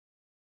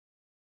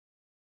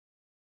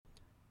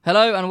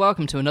Hello and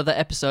welcome to another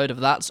episode of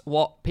That's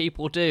What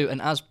People Do.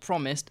 And as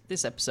promised,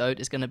 this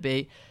episode is going to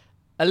be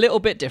a little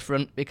bit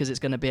different because it's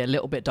going to be a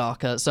little bit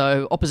darker.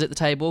 So opposite the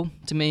table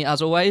to me,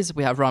 as always,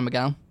 we have Ryan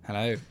McGowan.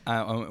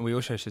 Hello. We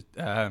also should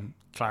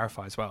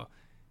clarify as well.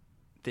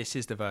 This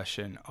is the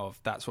version of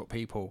That's What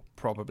People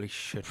Probably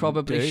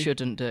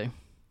Shouldn't do.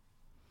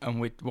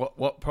 And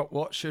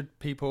what should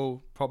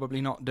people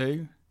probably not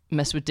do?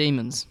 Mess with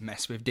demons.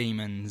 Mess with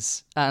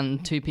demons.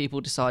 And two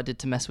people decided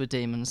to mess with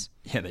demons.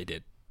 Yeah, they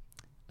did.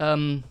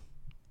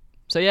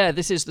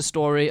 This is the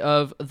story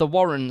of the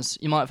Warrens.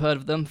 You might have heard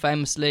of them.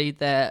 Famously,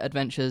 their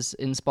adventures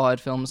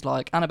inspired films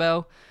like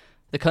Annabelle,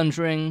 The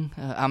Conjuring,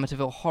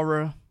 Amityville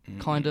Horror,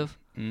 kind of.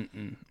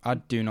 I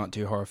do not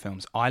do horror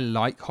films. I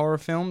like horror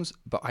films,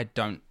 but I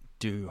don't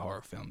do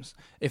horror films.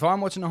 If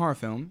I'm watching a horror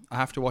film, I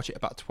have to watch it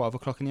about 12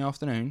 o'clock in the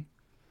afternoon,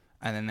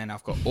 and then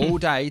I've got all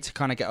day to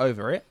kind of get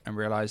over it and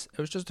realise it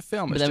was just a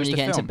film. But then when you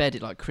get into bed,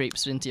 it like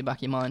creeps into your back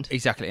of your mind.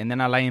 Exactly. And then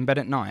I lay in bed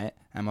at night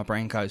and my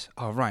brain goes,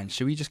 oh, Ryan,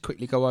 should we just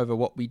quickly go over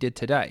what we did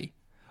today?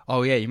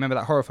 Oh, yeah, you remember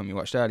that horror film you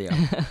watched earlier?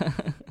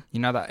 You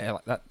know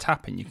that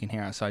tapping you can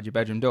hear outside your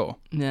bedroom door?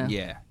 Yeah.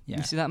 Yeah.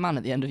 You see that man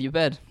at the end of your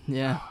bed?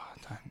 Yeah. Oh,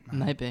 don't,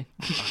 man. Maybe.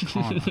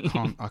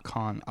 I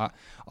can't.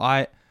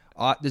 I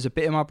there's a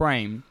bit in my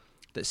brain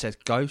that says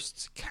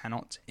ghosts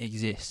cannot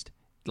exist.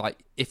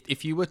 Like,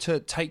 if you were to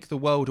take the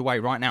world away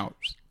right now,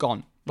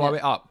 gone, blow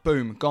it up,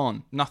 boom,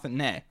 gone, nothing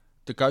there,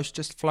 the ghosts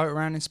just float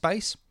around in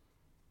space?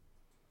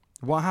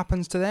 What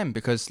happens to them?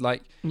 Because,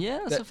 like... Yeah,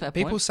 that's a fair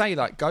people point. say,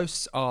 like,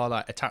 ghosts are,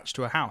 like, attached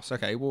to a house.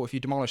 Okay, well, if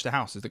you demolish the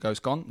house, is the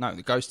ghost gone? No,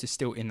 the ghost is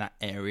still in that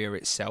area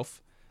itself.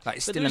 Like,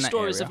 it's But still in that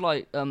stories area. of,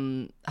 like,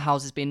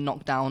 houses being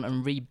knocked down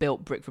and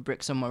rebuilt brick for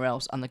brick somewhere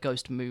else, and the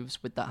ghost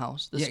moves with that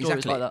house. There's stories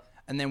exactly. like that.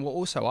 And then what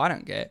also I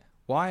don't get...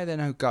 Why are there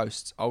no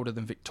ghosts older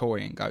than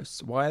Victorian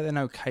ghosts? Why are there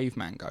no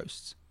caveman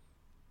ghosts?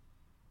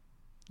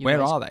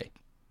 Where are they?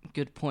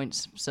 Good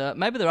points, sir.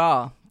 Maybe there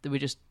are. They're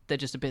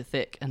just a bit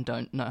thick and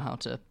don't know how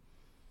to.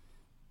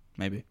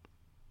 Maybe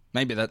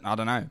that, I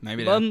don't know.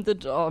 Maybe I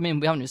mean,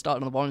 we haven't even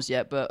started on the Warrens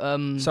yet, but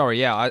sorry,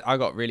 yeah, I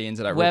got really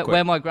into that. Real quick.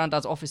 Where my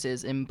granddad's office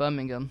is in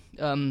Birmingham.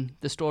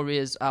 The story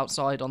is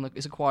outside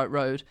it's a quiet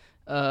road.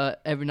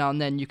 Every now and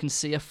then you can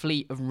see a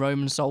fleet of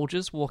Roman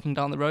soldiers walking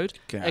down the road,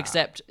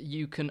 except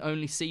you can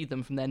only see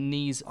them from their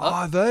knees up. Oh,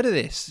 I've heard of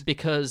this.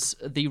 Because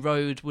the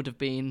road would have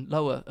been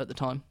lower at the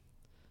time.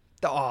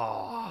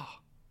 Oh,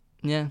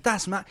 yeah,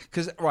 that's mad.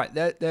 Because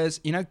there's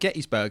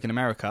Gettysburg in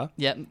America.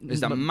 Yeah, there's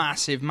that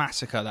massive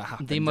massacre that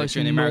happened. The most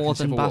during the American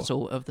northern Civil War.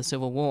 battle of the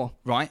Civil War.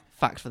 Right,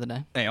 fact for the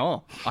day. They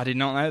are. I did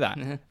not know that.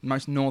 Yeah.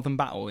 Most northern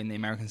battle in the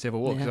American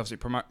Civil War, because Yeah.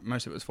 obviously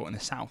most of it was fought in the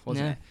South,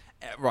 wasn't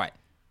it? Right.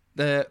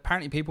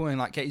 Apparently people in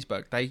like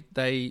Gettysburg,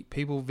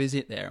 people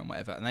visit there and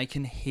whatever, and they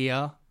can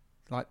hear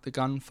like the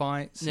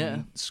gunfights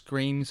and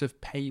screams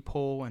of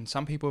people, and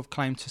some people have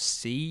claimed to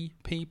see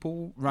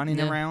people running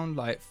around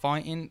like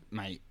fighting,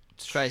 mate.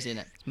 It's crazy,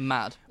 isn't it? It's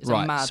mad. It's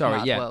right. a mad, Sorry,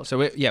 mad yeah. world. So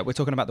we're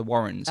talking about the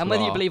Warrens. And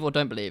whether you believe or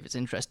don't believe, it's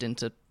interesting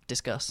to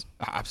discuss.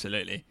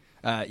 Absolutely.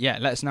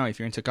 Let us know if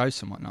you're into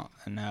ghosts and whatnot,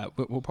 and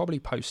we'll probably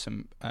post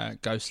some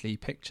ghostly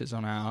pictures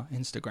on our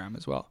Instagram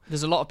as well.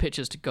 There's a lot of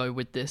pictures to go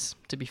with this,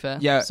 to be fair.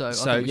 Yeah. So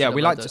I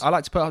like those.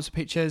 to put up some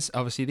pictures.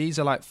 Obviously, these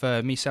are like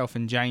for myself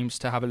and James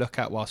to have a look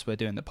at whilst we're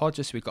doing the pod.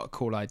 Just so we've got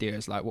cool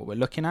ideas like what we're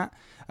looking at.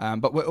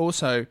 But we're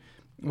also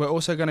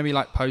going to be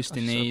like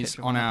posting these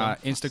on our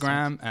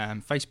Instagram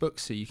and Facebook,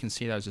 so you can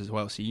see those as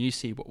well. So you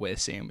see what we're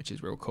seeing, which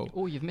is real cool.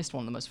 Oh, you've missed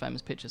one of the most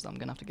famous pictures that I'm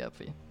going to have to get up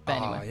for you.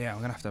 But anyway. Yeah, I'm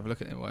going to have a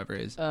look at it, whatever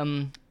it is.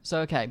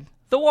 Okay.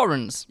 The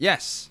Warrens.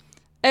 Yes.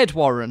 Ed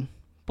Warren,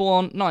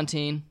 born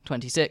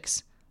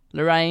 1926.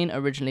 Lorraine,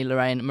 originally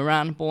Lorraine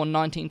Moran, born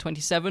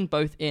 1927,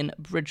 both in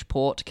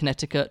Bridgeport,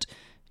 Connecticut,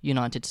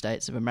 United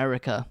States of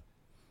America.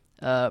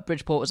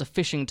 Bridgeport was a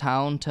fishing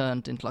town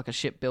turned into like a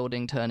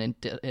shipbuilding turned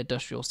into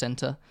industrial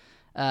centre.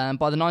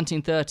 By the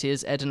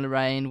 1930s, Ed and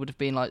Lorraine would have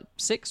been like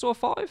 6 or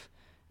 5,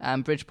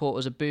 and Bridgeport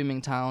was a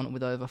booming town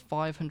with over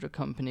 500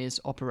 companies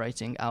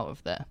operating out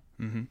of there.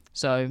 Mm-hmm.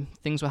 So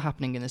things were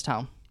happening in this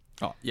town.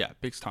 Oh, yeah,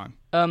 big time.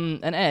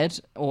 And Ed,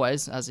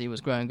 always, as he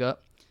was growing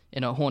up,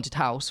 in a haunted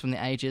house from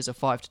the ages of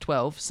 5 to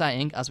 12,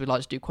 saying, as we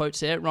like to do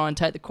quotes here, Ryan,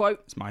 take the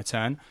quote. It's my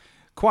turn.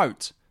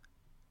 Quote,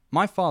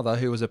 my father,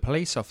 who was a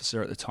police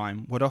officer at the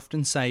time, would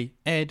often say,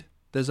 Ed,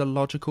 there's a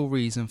logical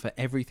reason for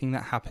everything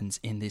that happens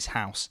in this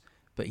house,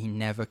 but he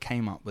never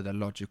came up with a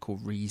logical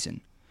reason.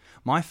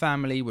 My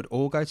family would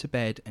all go to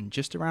bed, and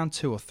just around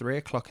 2 or 3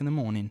 o'clock in the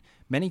morning,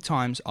 many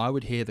times I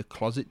would hear the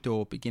closet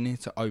door beginning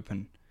to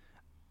open.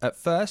 At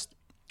first,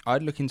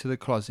 I'd look into the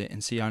closet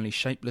and see only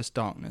shapeless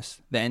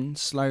darkness. Then,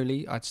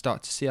 slowly, I'd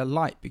start to see a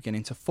light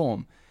beginning to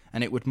form,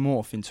 and it would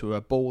morph into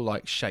a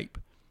ball-like shape,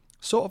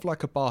 sort of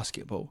like a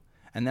basketball,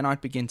 and then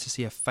I'd begin to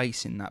see a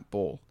face in that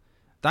ball.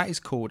 That is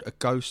called a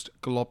ghost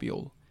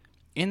globule.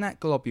 In that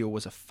globule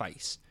was a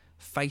face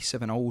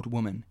of an old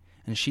woman,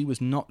 and she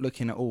was not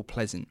looking at all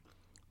pleasant.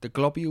 The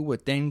globule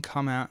would then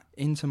come out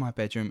into my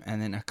bedroom,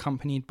 and then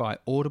accompanied by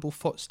audible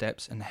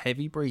footsteps and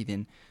heavy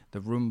breathing, the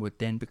room would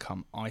then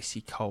become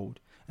icy cold,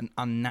 an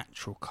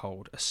unnatural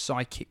cold, a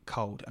psychic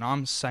cold. And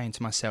I'm saying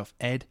to myself,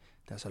 Ed,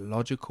 there's a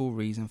logical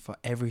reason for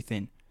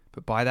everything.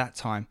 But by that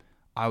time,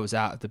 I was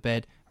out of the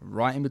bed,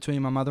 right in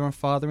between my mother and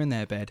father in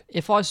their bed.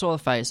 If I saw the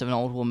face of an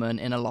old woman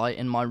in a light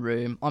in my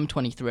room, I'm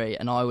 23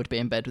 and I would be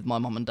in bed with my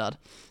mum and dad.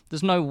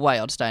 There's no way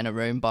I'd stay in a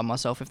room by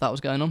myself if that was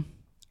going on.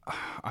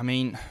 I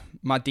mean,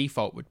 my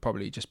default would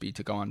probably just be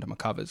to go under my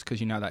covers because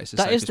you know that is the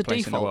safest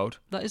place in the world.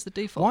 That is the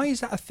default. Why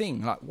is that a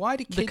thing? Like, why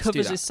do kids do that? The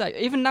covers is safe.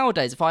 Even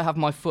nowadays, if I have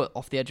my foot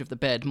off the edge of the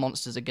bed,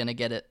 monsters are going to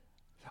get it.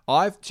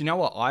 Do you know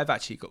what? I've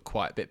actually got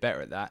quite a bit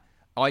better at that.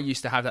 I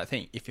used to have that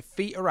thing. If your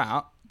feet are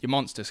out, your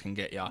monsters can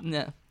get you.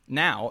 Yeah.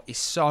 Now, it's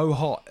so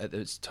hot at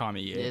this time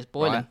of year. Yeah, it's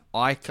boiling.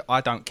 Right?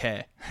 I don't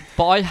care.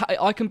 But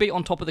I can be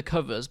on top of the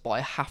covers, but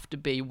I have to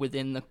be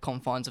within the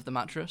confines of the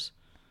mattress.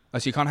 Oh,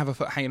 so you can't have a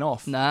foot hanging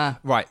off? Nah.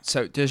 Right,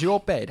 so does your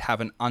bed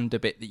have an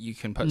underbit that you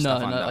can put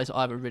stuff under? No,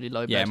 I have a really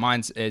low bed. Yeah,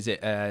 mine's, is it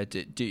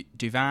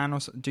divan or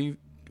something?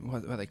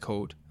 What are they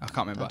called? I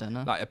can't remember. I don't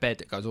know. Like a bed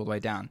that goes all the way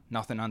down.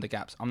 Nothing under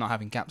gaps. I'm not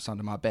having gaps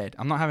under my bed.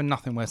 I'm not having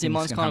nothing where things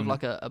mine's can kind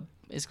of happen. like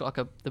it's got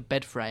like the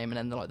bed frame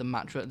and then the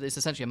mattress. It's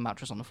essentially a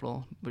mattress on the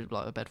floor with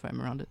like a bed frame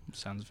around it.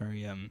 Sounds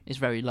very... It's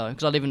very low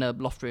because I live in a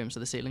loft room, so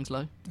the ceiling's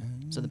low.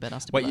 So the bed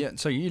has to be low. yeah,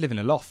 so you live in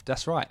a loft.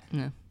 That's right.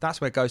 Yeah.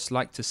 That's where ghosts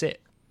like to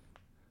sit.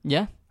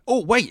 Yeah?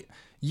 Oh, wait.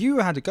 You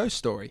had a ghost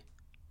story.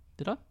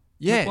 Did I?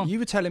 Yeah, Which one? you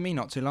were telling me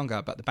not too long ago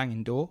about the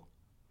banging door.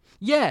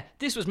 Yeah,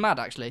 this was mad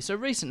actually. So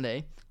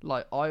recently,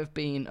 like I've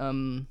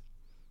been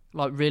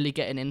like really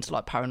getting into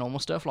like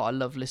paranormal stuff. Like I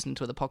love listening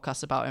to other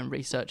podcasts about it and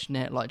researching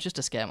it, like just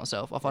to scare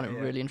myself. I find it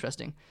really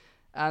interesting.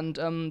 And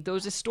there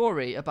was this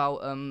story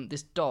about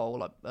this doll,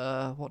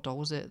 like what doll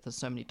was it? There's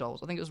so many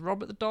dolls. I think it was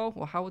Robert the doll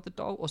or Howard the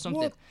doll or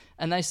something. What?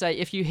 And they say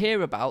if you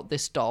hear about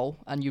this doll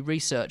and you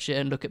research it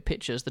and look at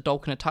pictures, the doll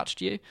can attach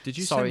to you. Did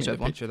you Sorry send to me a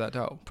everyone. picture of that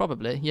doll?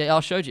 Probably. Yeah, I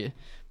showed you.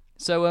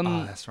 So Oh,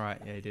 that's right.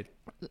 Yeah, you did.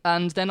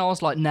 and then I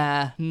was like,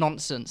 nah,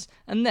 nonsense.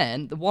 And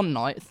then the one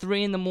night,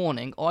 3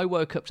 a.m, I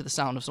woke up to the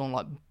sound of someone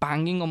like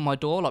banging on my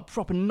door, like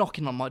proper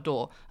knocking on my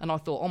door. And I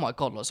thought, oh my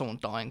God, like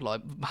someone's dying,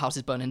 like house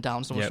is burning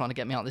down, someone's Yep. trying to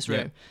get me out of this room.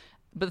 Yep.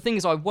 But the thing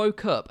is, I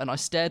woke up and I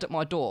stared at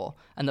my door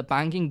and the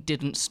banging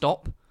didn't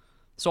stop.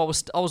 So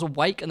I was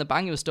awake and the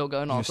banging was still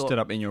going on. You I thought, stood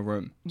up in your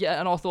room. yeah,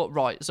 and I thought,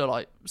 right, so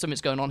like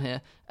something's going on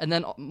here. And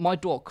then my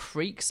door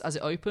creaks as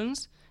it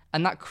opens,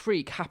 and that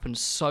creak happened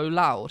so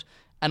loud.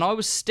 And I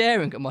was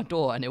staring at my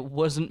door, and it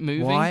wasn't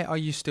moving. Why are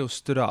you still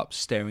stood up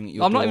staring at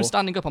your I'm door? not even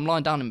standing up. I'm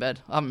lying down in bed.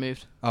 I haven't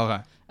moved. Okay.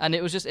 And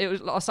it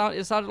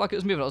sounded like it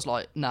was moving. I was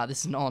like, nah,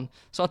 this isn't on.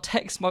 So I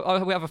text we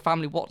have a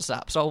family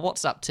WhatsApp. So I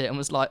WhatsApped it and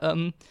was like,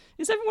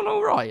 is everyone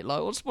all right? Like,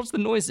 what's the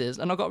noises?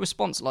 And I got a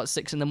response at like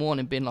 6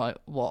 a.m, being like,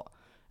 what?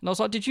 And I was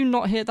like, did you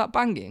not hear that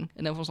banging?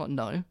 And everyone was like,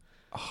 no.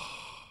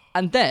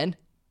 And then,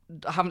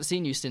 I haven't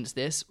seen you since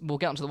this. We'll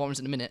get onto the ones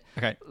in a minute.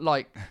 Okay.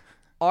 Like,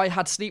 I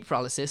had sleep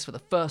paralysis for the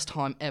first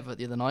time ever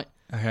the other night.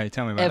 Okay,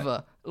 tell me about it.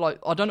 Ever. Like,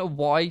 I don't know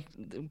why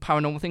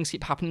paranormal things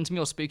keep happening to me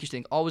or spooky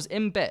things. I was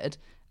in bed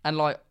and,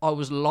 like, I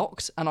was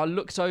locked and I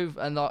looked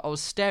over and I was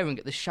staring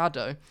at the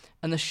shadow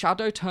and the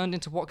shadow turned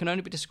into what can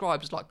only be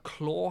described as, like,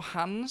 claw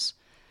hands.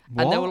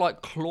 What? And they were,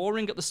 like,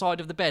 clawing at the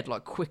side of the bed,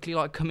 like, quickly,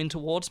 like, coming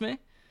towards me.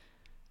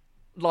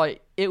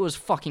 Like, it was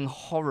fucking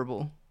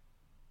horrible.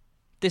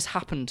 This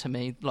happened to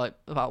me, like,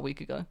 about a week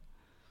ago.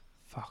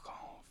 Fuck off.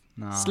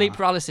 Nah. Sleep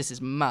paralysis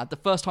is mad. The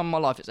first time in my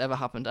life it's ever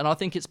happened. And I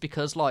think it's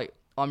because, like,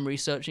 I'm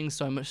researching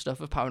so much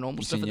stuff of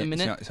paranormal stuff at the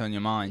minute. It's on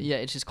your mind. Yeah,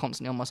 it's just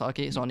constantly on my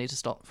psyche, so I need to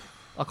stop.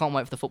 I can't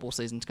wait for the football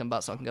season to come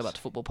back so I can go back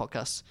to football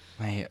podcasts.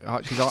 Mate,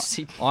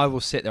 actually, I will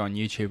sit there on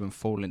YouTube and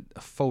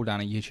fall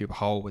down a YouTube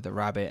hole with a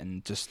rabbit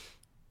and just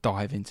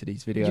dive into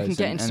these videos. You can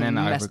get into and some then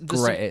I mess-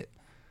 regret it.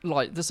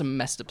 Like, there's some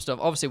messed up stuff.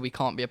 Obviously, we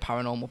can't be a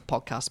paranormal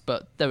podcast,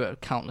 but there are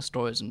countless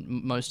stories, and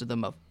most of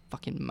them are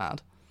fucking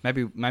mad.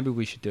 Maybe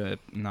we should do it.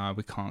 No,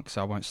 we can't because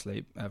I won't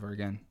sleep ever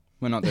again.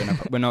 We're not doing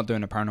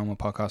a paranormal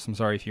podcast. I'm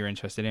sorry if you're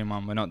interested in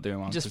one. We're not doing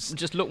one.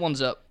 Just look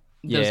ones up.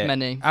 There's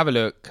many. Have a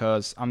look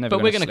because I'm never.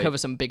 But we're going to sleep. cover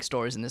some big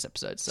stories in this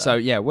episode. So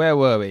yeah, where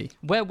were we?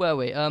 Where were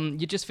we?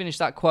 You just finished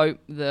that quote.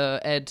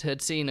 Ed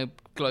had seen a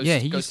ghost. Yeah,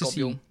 he ghost used to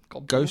see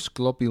globule. ghost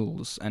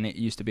globules, and it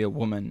used to be a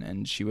woman,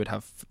 and she would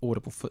have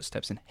audible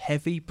footsteps and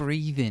heavy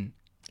breathing.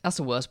 That's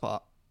the worst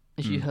part.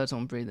 If you heard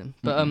someone breathing.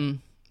 But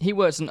he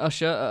worked as an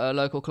usher at a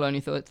local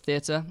colonial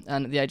theatre,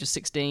 and at the age of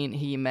 16,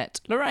 he met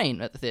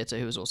Lorraine at the theatre,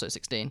 who was also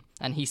 16.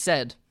 And he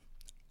said,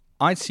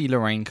 I'd see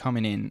Lorraine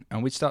coming in,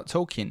 and we'd start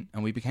talking,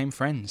 and we became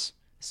friends.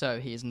 so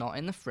he is not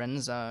in the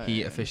friend zone.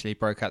 He officially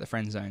broke out the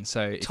friend zone.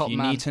 So Top if you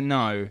man. need to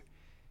know,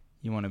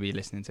 you want to be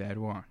listening to Ed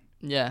Warren.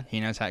 Yeah.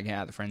 He knows how to get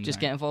out of the friend Just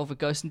zone. get involved with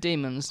ghosts and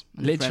demons.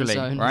 And Literally, the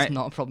friend zone right? is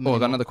not a problem Oh, I got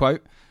anymore. another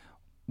quote.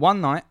 One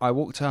night, I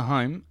walked her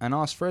home and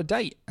asked for a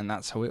date, and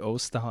that's how it all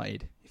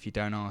started. If you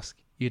don't ask,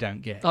 you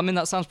don't get. I mean,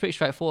 that sounds pretty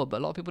straightforward, but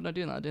a lot of people don't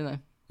do that, do they?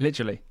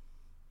 Literally.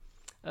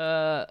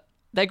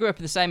 They grew up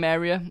in the same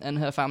area, and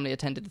her family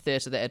attended the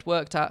theatre that Ed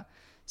worked at.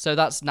 So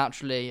that's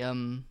naturally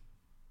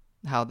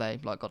how they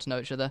got to know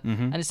each other.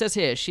 Mm-hmm. And it says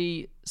here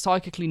she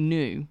psychically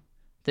knew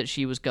that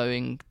she was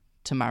going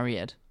to marry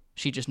Ed.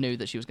 She just knew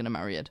that she was going to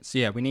marry Ed. So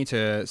yeah, we need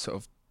to sort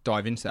of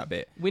dive into that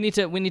bit. I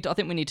think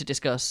we need to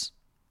discuss.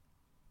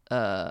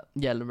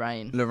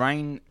 Lorraine.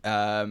 Lorraine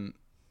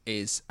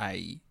is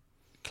a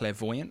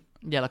clairvoyant.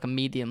 Yeah, like a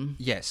medium.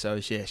 Yeah,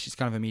 so she's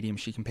kind of a medium.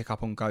 She can pick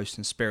up on ghosts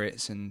and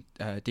spirits and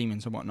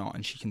demons and whatnot,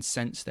 and she can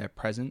sense their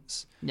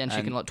presence. Yeah, and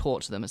she can like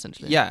torture them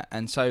essentially. Yeah,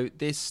 and so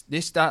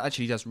that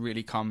actually does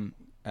really come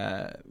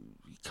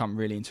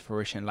really into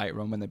fruition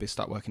later on when they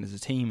start working as a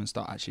team and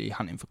start actually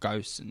hunting for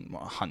ghosts,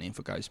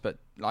 but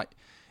like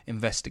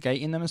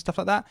investigating them and stuff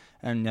like that.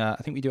 And I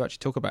think we do actually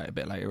talk about it a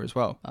bit later as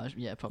well.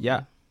 Yeah, probably.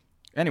 Yeah.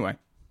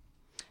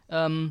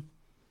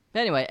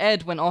 Anyway,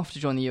 Ed went off to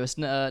join the US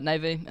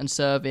Navy and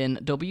serve in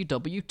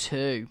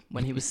WW2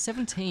 when he was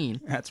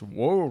 17. That's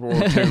World War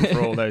II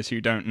for all those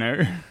who don't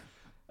know.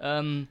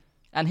 And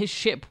his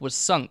ship was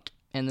sunk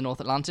in the North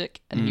Atlantic,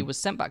 and he was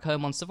sent back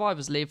home on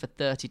survivor's leave for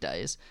 30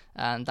 days,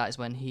 and that is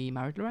when he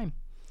married Lorraine.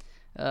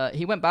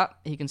 He went back,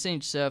 he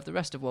continued to serve the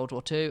rest of World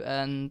War II,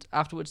 and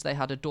afterwards they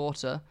had a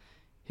daughter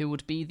who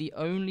would be the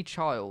only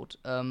child,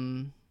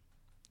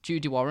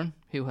 Judy Warren,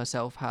 who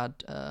herself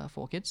had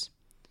 4 kids.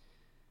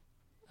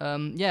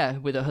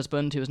 With her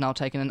husband, who has now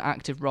taken an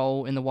active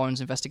role in the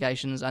Warrens'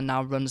 investigations and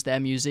now runs their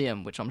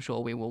museum, which I'm sure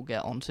we will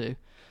get onto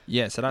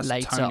so that's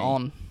later Tony.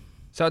 on.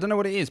 So I don't know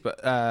what it is,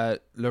 but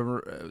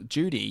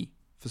Judy,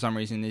 for some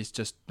reason, is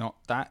just not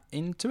that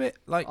into it.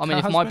 Like, I mean,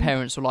 if my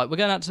parents were like, "We're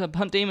going out to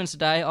hunt demons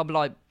today," I'd be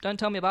like, "Don't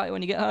tell me about it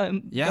when you get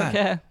home. Yeah, don't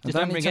care. Just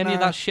don't bring any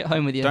of that shit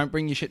home with you. Don't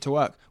bring your shit to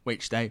work,"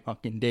 which they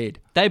fucking did.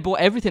 They brought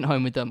everything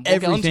home with them. We'll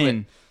get onto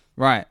it.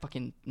 Right.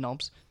 Fucking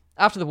knobs.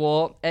 After the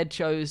war, Ed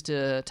chose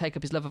to take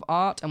up his love of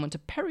art and went to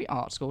Perry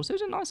Art School. So he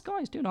was a nice guy.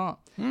 He's doing art.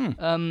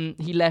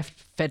 He left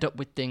fed up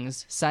with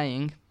things,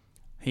 saying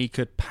he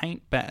could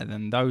paint better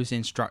than those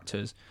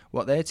instructors.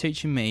 What they're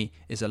teaching me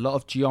is a lot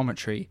of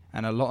geometry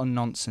and a lot of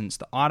nonsense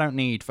that I don't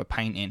need for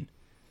painting.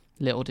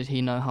 Little did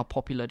he know how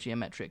popular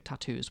geometric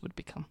tattoos would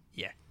become.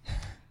 Yeah.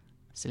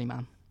 Silly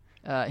man.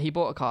 He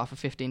bought a car for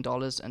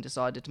 $15 and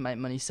decided to make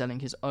money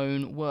selling his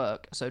own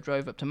work. So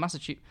drove up to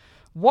Massachusetts.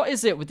 What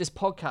is it with this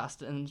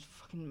podcast and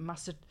fucking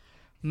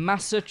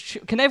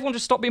Massachusetts? Can everyone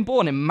just stop being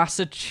born in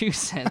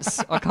Massachusetts?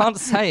 I can't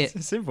say it.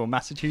 It's simple,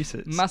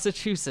 Massachusetts.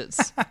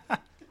 Massachusetts.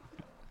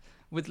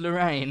 With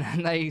Lorraine,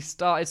 and they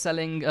started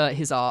selling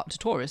his art to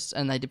tourists,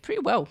 and they did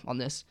pretty well on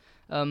this.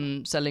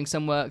 Selling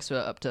some works for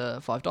up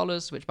to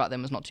 $5, which back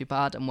then was not too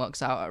bad, and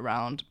works out at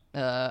around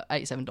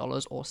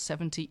 $87 or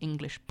 70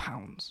 English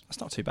pounds.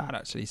 That's not too bad,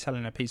 actually.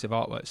 Selling a piece of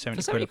artwork, 70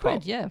 for 70 quid a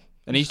pop. yeah.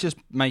 And he's just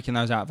making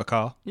those out of a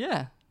car.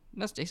 Yeah,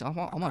 that's decent.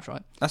 I might try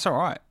it. That's all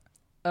right.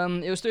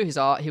 It was through his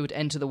art he would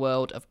enter the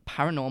world of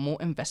paranormal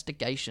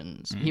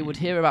investigations. He would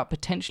hear about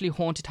potentially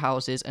haunted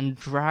houses and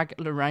drag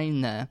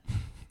Lorraine there.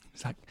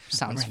 It's like,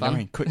 sounds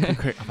Lorraine, fun.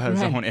 Quick. I've heard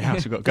there's a haunted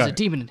house. We've got to go. There's a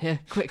demon in here.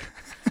 Quick.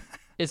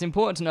 It's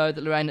important to know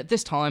that Lorraine at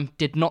this time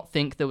did not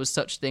think there was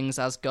such things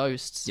as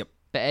ghosts. Yep.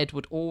 But Ed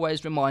would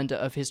always remind her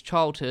of his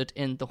childhood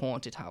in the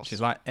haunted house. She's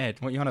like,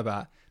 Ed, what are you on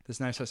about? There's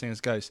no such thing as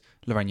ghosts.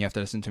 Lorraine, you have to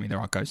listen to me. There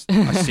are ghosts.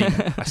 I've seen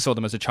them. I saw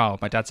them as a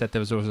child. My dad said there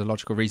was always a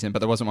logical reason, but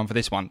there wasn't one for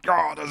this one.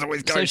 God, there's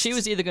always ghosts. So she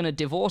was either going to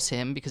divorce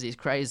him because he's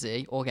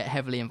crazy or get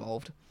heavily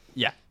involved.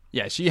 Yeah.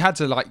 Yeah, she had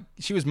to,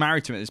 she was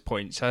married to him at this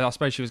point, so I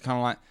suppose she was kind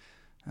of like,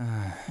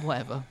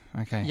 whatever.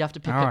 Okay. You have to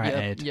pick all up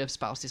right, your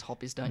spouse's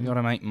hobbies, don't you you? got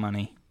to make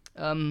money.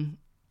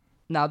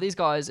 Now, these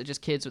guys are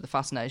just kids with a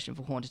fascination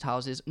for haunted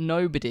houses.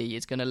 Nobody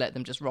is going to let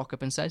them just rock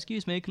up and say,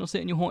 "Excuse me, can I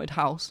sit in your haunted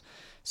house?"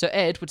 So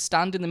Ed would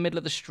stand in the middle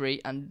of the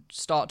street and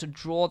start to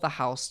draw the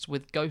house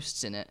with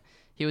ghosts in it.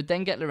 He would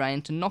then get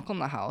Lorraine to knock on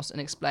the house and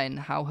explain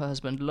how her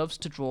husband loves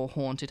to draw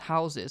haunted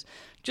houses.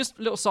 Just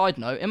a little side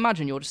note,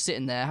 imagine you're just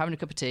sitting there having a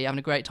cup of tea, having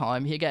a great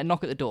time. You get a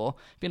knock at the door,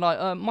 being like,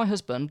 "My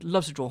husband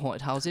loves to draw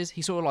haunted houses.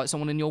 He saw like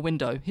someone in your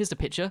window. Here's the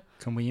picture."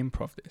 Can we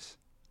improv this?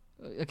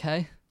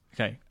 Okay.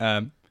 Okay.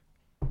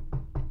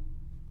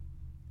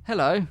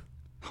 Hello.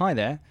 Hi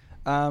there.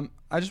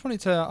 I just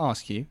wanted to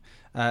ask you,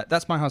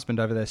 that's my husband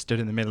over there stood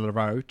in the middle of the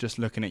road just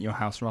looking at your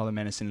house rather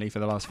menacingly for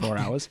the last 4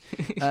 hours.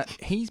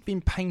 He's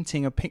been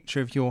painting a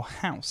picture of your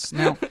house.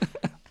 Now,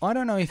 I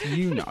don't know if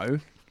you know,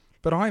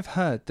 but I've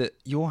heard that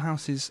your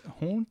house is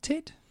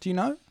haunted. Do you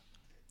know?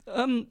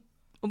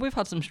 We've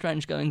had some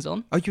strange goings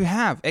on. Oh, you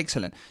have?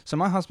 Excellent. So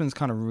my husband's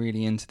kind of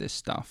really into this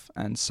stuff.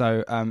 And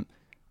so,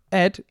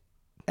 Ed,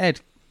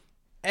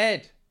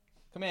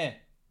 come here.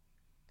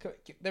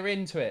 They're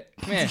into it.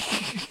 Come here.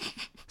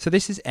 So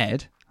this is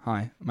Ed.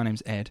 Hi, my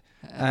name's Ed.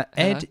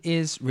 Ed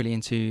is really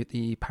into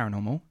the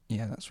paranormal.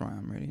 Yeah, that's right.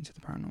 I'm really into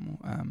the paranormal.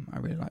 I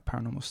really like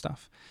paranormal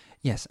stuff.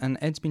 Yes, and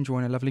Ed's been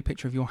drawing a lovely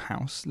picture of your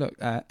house. Look,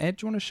 Ed,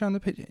 do you want to show him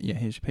the picture? Yeah,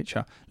 here's your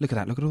picture. Look at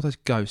that. Look at all those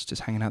ghosts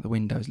just hanging out the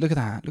windows. Look at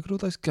that. Look at all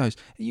those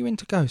ghosts. Are you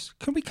into ghosts?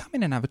 Can we come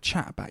in and have a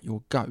chat about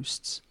your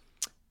ghosts?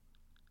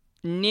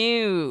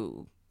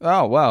 No.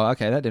 Oh, well,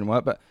 okay, that didn't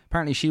work. But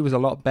apparently she was a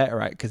lot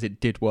better at it because it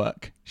did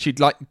work. She'd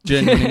like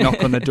genuinely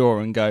knock on the door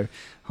and go,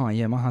 "Oh,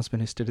 yeah, my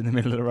husband is stood in the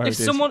middle of the road."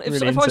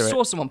 If I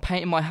saw someone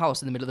painting my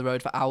house in the middle of the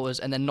road for hours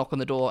and then knock on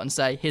the door and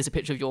say, "Here's a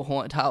picture of your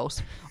haunted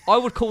house," I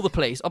would call the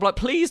police. I'd be like,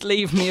 "Please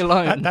leave me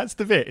alone." That's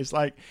the bit. It's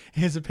like,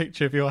 here's a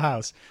picture of your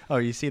house. Oh,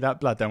 you see that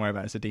blood? Don't worry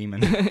about it. It's a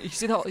demon. You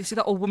see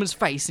that old woman's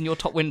face in your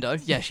top window?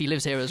 Yeah, she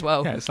lives here as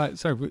well. Yeah, it's like,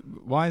 so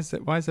why is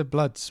there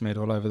blood smeared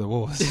all over the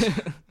walls?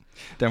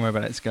 Don't worry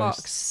about it. It's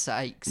ghosts. Fuck's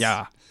sakes.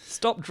 Yeah.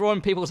 Stop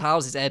drawing people's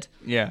houses, Ed.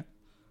 Yeah.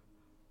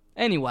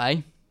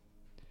 Anyway,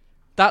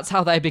 that's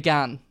how they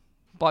began,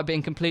 by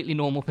being completely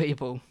normal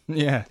people.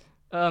 Yeah.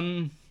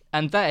 And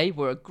they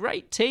were a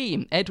great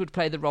team. Ed would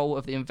play the role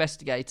of the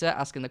investigator,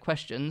 asking the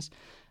questions,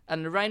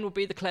 and Lorraine would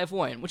be the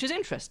clairvoyant, which is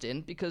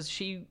interesting because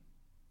she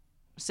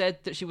said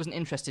that she wasn't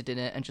interested in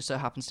it and just so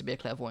happens to be a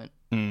clairvoyant.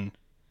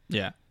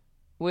 Yeah.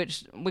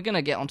 Which, we're going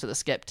to get onto the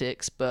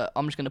skeptics, but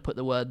I'm just going to put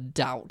the word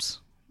doubt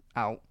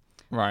out.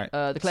 Right.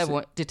 The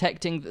clairvoyant,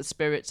 detecting that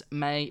spirits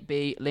may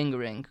be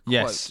lingering.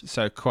 Yes. Quote.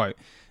 So, quote,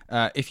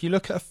 if you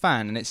look at a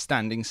fan and it's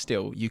standing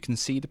still, you can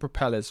see the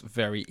propellers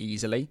very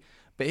easily.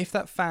 But if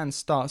that fan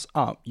starts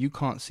up, you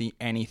can't see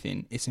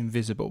anything. It's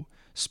invisible.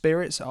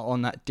 Spirits are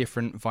on that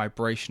different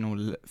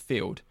vibrational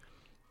field.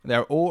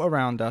 They're all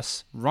around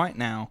us right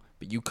now,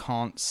 but you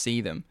can't see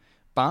them.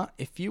 But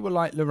if you were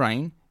like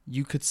Lorraine,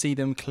 you could see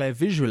them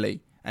clairvisually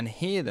and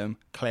hear them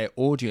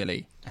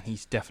clairaudially. And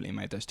he's definitely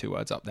made those two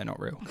words up. They're not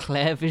real.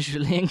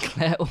 Clairvisually and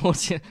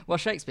clairaudially. Well,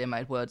 Shakespeare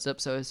made words up,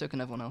 so can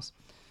everyone else.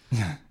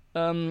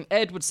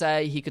 Ed would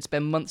say he could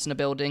spend months in a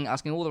building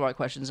asking all the right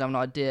questions and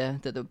have an idea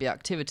that there would be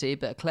activity,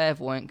 but a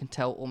clairvoyant can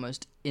tell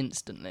almost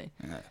instantly.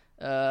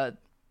 Yeah.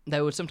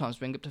 They would sometimes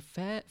bring up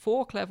to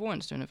 4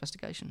 clairvoyants to an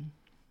investigation.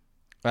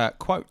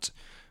 Quote,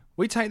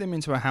 we take them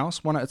into a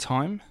house one at a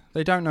time.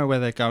 They don't know where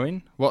they're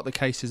going, what the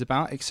case is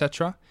about,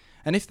 etc.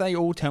 And if they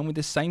all tell me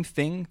the same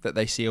thing, that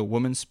they see a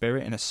woman's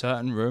spirit in a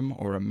certain room,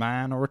 or a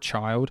man or a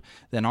child,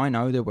 then I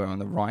know that we're on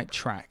the right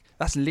track.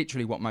 That's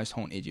literally what Most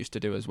Haunted used to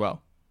do as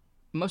well.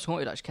 Most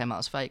Haunted actually came out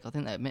as fake. I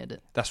think they admitted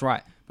it. That's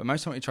right. But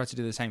Most Haunted tried to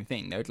do the same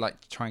thing. They would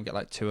like try and get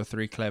like 2 or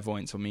 3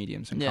 clairvoyants or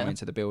mediums and come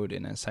into the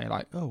building and say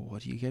like, "Oh,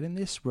 what do you get in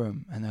this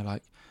room?" And they're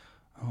like,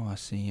 "Oh, I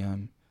see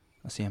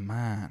a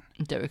man."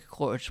 Derek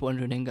Cora just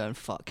wandering in going,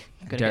 "Fuck,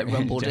 I'm going to get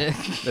rumbled here."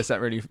 There's that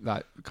really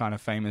like kind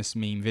of famous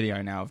meme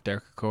video now of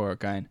Derek Cora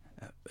going,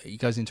 he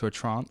goes into a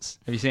trance.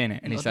 Have you seen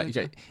it? And he's like,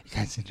 he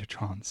goes into a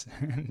trance.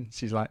 And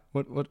she's like,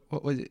 what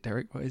was it,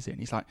 Derek? What is it? And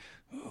he's like,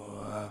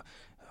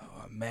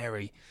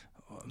 Mary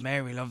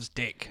loves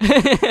dick.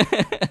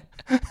 And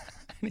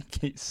he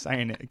keeps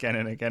saying it again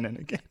and again and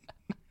again.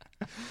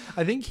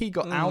 I think he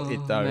got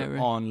outed though Mary.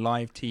 on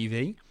live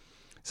TV.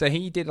 So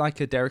he did like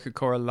a Derek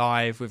Acora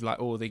live with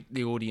like all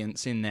the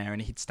audience in there,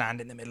 and he'd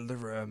stand in the middle of the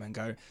room and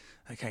go,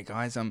 "Okay,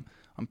 guys, I'm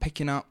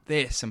picking up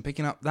this, I'm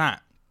picking up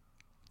that."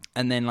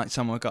 And then like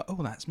someone would go,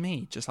 "Oh, that's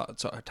me," just like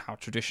sort of how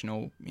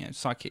traditional,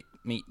 psychic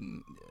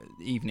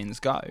evenings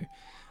go.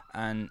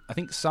 And I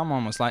think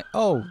someone was like,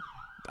 "Oh,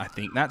 I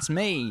think that's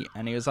me,"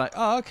 and he was like,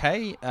 "Oh,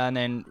 okay," and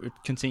then would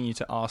continue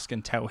to ask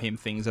and tell him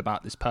things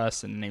about this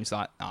person, and he was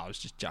like, "Oh, I was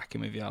just jacking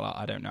with you. Like,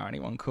 I don't know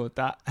anyone called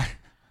that."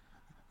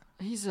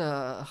 He's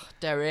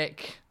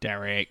Derek,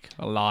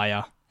 a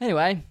liar.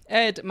 Anyway,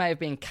 Ed may have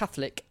been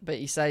Catholic, but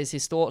he says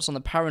his thoughts on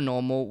the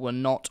paranormal were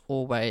not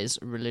always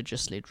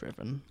religiously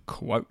driven.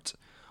 Quote,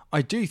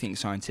 I do think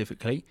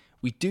scientifically,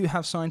 we do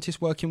have scientists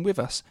working with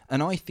us,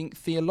 and I think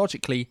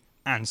theologically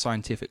and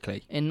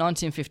scientifically. In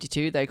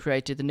 1952, they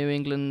created the New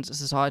England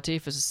Society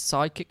for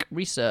Psychic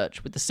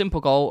Research with the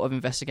simple goal of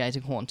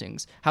investigating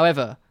hauntings.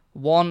 However,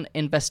 one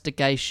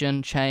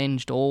investigation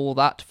changed all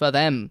that for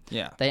them.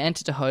 Yeah. They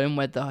entered a home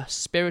where the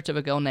spirit of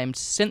a girl named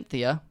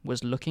Cynthia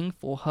was looking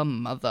for her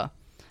mother.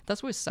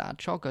 That's always sad.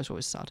 Child ghosts are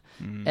always sad.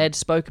 Ed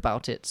spoke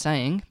about it,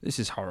 saying, "This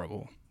is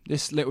horrible.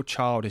 This little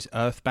child is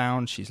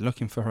earthbound. She's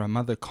looking for her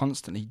mother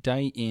constantly,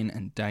 day in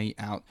and day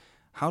out.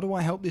 How do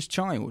I help this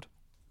child?"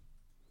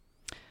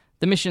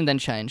 The mission then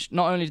changed.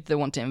 Not only did they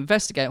want to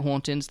investigate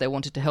hauntings, they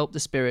wanted to help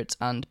the spirits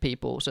and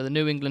people. So the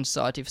New England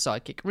Society for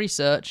Psychic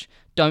Research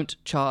don't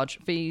charge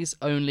fees,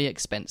 only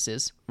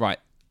expenses. Right.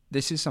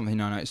 This is something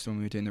I noticed when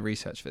we were doing the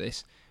research for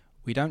this.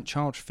 We don't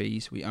charge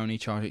fees, we only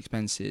charge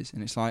expenses.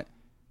 And it's like,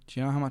 do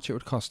you know how much it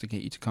would cost to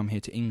get you to come here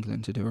to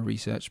England to do a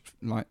research?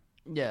 Like,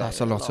 Yeah, that's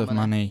a lot of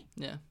money.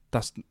 Yeah.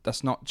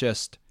 That's not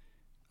just,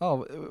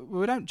 oh,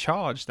 we don't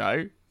charge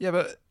though. Yeah,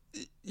 but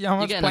how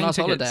much You're getting plane a nice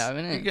tickets? holiday,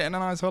 isn't it? You're getting a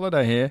nice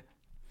holiday here.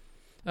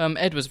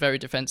 Ed was very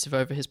defensive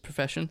over his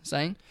profession,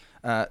 saying,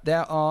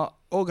 There are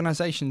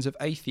organisations of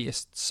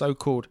atheists,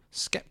 so-called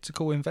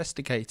skeptical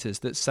investigators,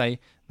 that say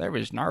there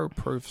is no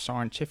proof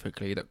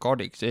scientifically that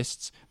God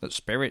exists, that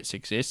spirits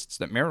exist,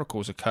 that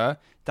miracles occur.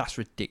 That's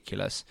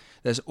ridiculous.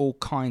 There's all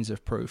kinds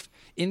of proof.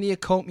 In the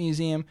Occult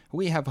Museum,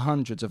 we have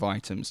hundreds of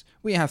items.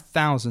 We have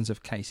thousands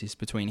of cases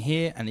between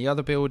here and the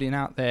other building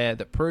out there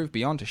that prove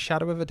beyond a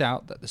shadow of a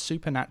doubt that the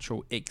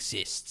supernatural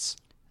exists.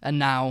 and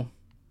now,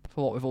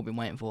 for what we've all been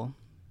waiting for,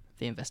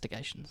 the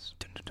investigations.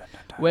 Dun, dun, dun,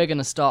 dun, dun. We're going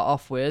to start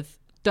off with,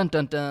 dun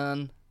dun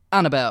dun,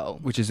 Annabelle.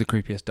 Which is the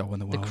creepiest doll in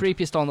the The world.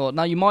 creepiest doll in the world.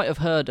 Now, you might have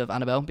heard of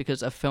Annabelle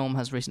because a film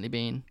has recently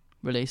been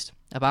released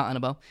about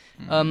Annabelle.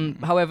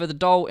 However, the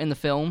doll in the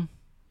film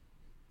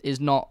is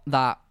not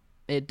that.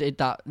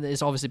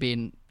 It's obviously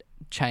been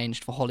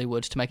changed for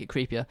Hollywood to make it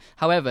creepier.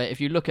 However,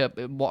 if you look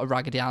at what a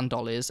Raggedy Ann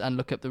doll is and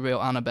look up the real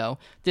Annabelle,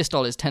 this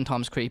doll is 10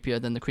 times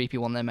creepier than the creepy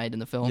one they made in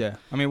the film. Yeah,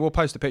 I mean, we'll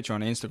post a picture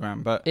on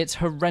Instagram, but It's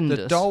horrendous.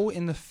 the doll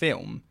in the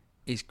film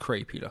is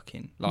creepy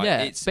looking. Like,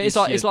 yeah,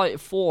 it's like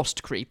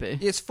forced creepy.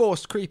 it's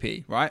forced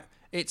creepy, right?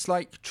 It's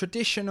like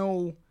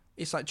traditional.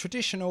 It's like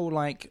traditional,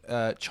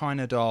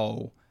 China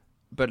doll,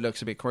 but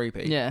looks a bit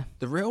creepy. Yeah.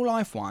 The real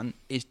life one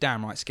is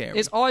damn right scary.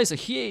 Its eyes are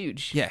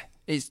huge. Yeah,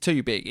 it's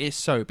too big. It's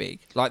so big.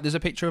 Like, there's a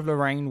picture of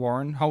Lorraine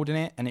Warren holding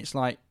it, and it's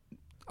like,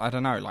 I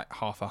don't know, like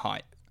half a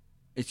height.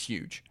 It's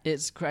huge.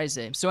 It's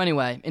crazy. So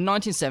anyway, in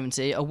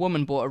 1970, a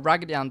woman bought a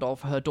Raggedy Ann doll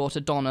for her daughter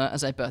Donna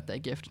as a birthday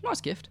gift.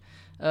 Nice gift.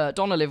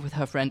 Donna lived with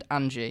her friend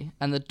Angie,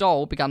 and the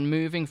doll began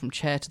moving from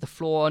chair to the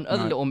floor and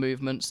other little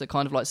movements that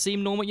kind of like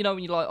seem normal. You know,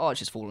 when you're like, oh, it's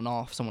just fallen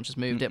off, someone just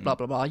moved it, blah,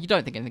 blah, blah. You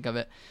don't think anything of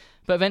it.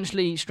 But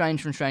eventually,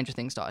 stranger and stranger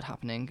things started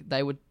happening.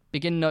 They would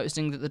begin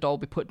noticing that the doll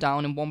would be put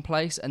down in one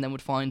place and then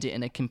would find it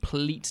in a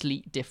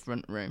completely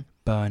different room.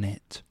 Burn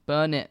it.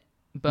 Burn it.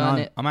 Burn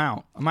it. I'm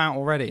out. I'm out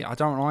already. I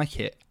don't like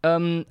it.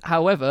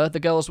 However, the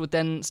girls would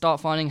then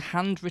start finding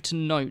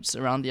handwritten notes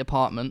around the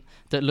apartment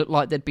that looked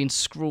like they'd been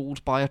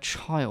scrawled by a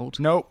child.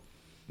 Nope.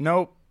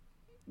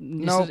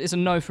 It's a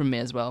no from me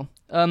as well.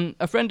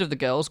 A friend of the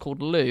girls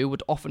called Lou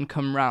would often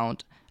come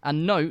round,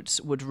 and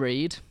notes would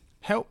read,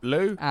 Help,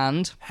 Lou.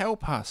 and,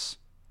 Help us.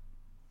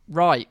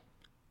 right,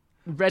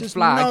 red Just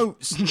flag.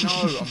 Notes.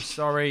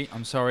 No,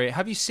 I'm sorry.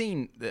 Have you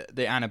seen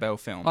the Annabelle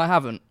film? I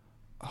haven't.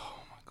 Oh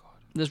my god.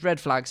 There's red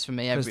flags for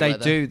me Because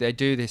everywhere. they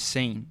do this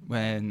scene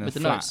when the With the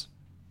flat. notes.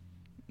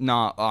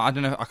 No, I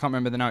don't know. I can't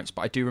remember the notes,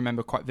 but I do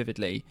remember quite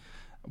vividly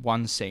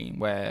one scene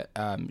where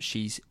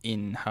she's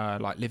in her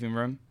living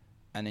room,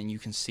 and then you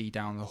can see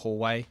down the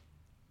hallway,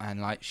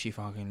 and she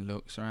fucking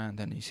looks around,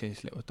 and you see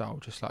this little doll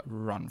just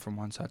run from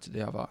one side to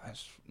the other.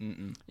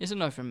 It's a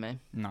no from me.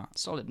 No,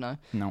 Solid no.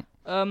 no.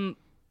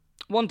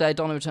 One day,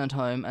 Donna returned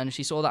home and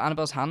she saw that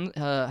Annabelle's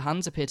her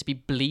hands appeared to be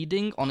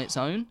bleeding on its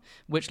own,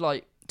 which,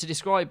 to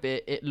describe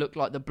it, it looked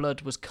like the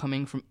blood was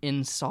coming from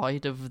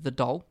inside of the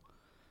doll,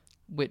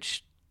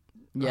 which,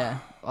 yeah,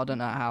 I don't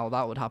know how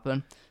that would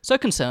happen. So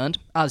concerned,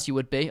 as you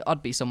would be,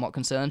 I'd be somewhat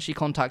concerned, she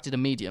contacted a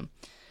medium.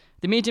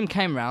 The medium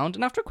came round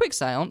and after a quick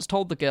seance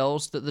told the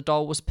girls that the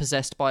doll was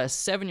possessed by a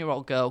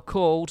 7-year-old girl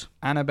called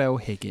Annabelle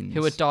Higgins,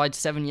 who had died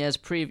 7 years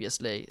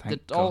previously.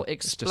 Thank the doll God.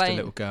 explained... It's just a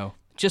little girl.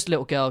 Just a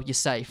little girl, you're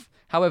safe.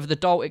 However, the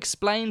doll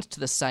explained to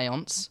the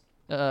seance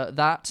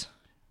that...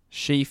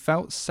 She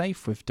felt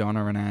safe with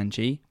Donna and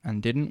Angie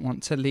and didn't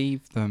want to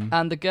leave them.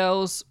 And the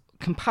girls,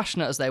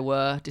 compassionate as they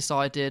were,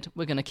 decided,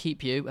 we're going to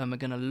keep you and we're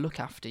going to look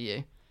after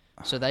you.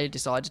 So they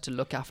decided to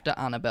look after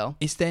Annabelle.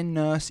 It's their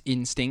nurse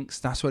instincts.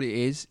 That's what it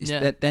is.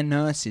 Yeah. They're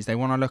nurses. They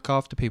want to look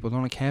after people. They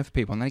want to care for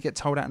people. And they get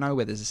told out of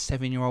nowhere there's a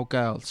 7-year-old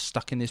girl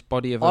stuck in this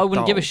body of a I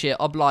wouldn't doll. give a shit.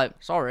 I'd be like,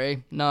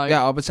 sorry, no.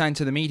 Yeah, I was saying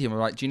to the medium,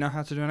 do you know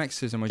how to do an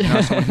exorcism? Or do you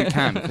know someone who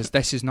can? Because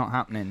this is not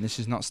happening. This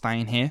is not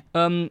staying here.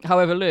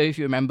 However, Lou, if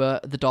you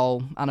remember, the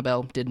doll,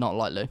 Annabelle, did not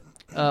like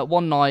Lou.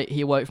 One night,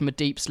 he awoke from a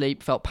deep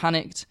sleep, felt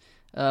panicked,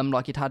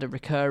 like he'd had a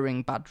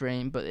recurring bad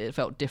dream, but it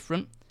felt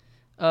different.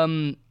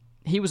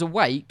 He was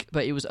awake,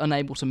 but he was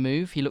unable to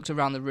move. He looked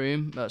around the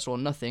room, saw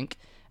nothing,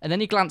 and then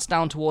he glanced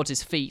down towards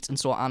his feet and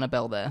saw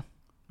Annabelle there,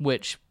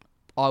 which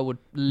I would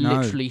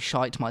literally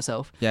shite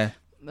myself. Yeah.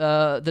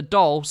 The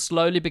doll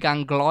slowly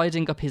began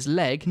gliding up his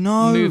leg,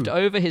 moved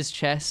over his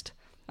chest,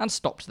 and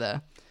stopped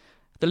there.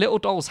 The little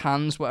doll's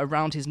hands were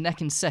around his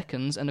neck in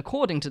seconds, and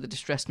according to the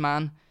distressed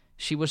man,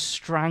 she was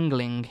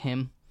strangling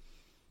him.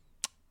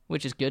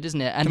 Which is good, isn't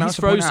it? And he's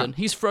frozen.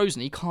 He's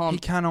frozen. He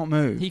cannot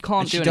move. He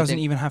can't do anything. She doesn't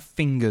even have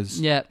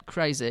fingers. Yeah,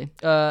 crazy.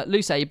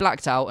 Lou said he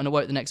blacked out and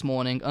awoke the next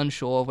morning,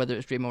 unsure of whether it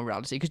was dream or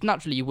reality. Because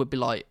naturally you would be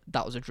like,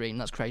 that was a dream.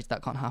 That's crazy.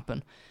 That can't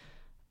happen.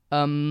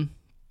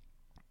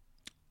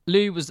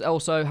 Lou was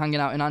also hanging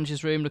out in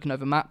Angie's room, looking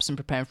over maps and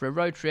preparing for a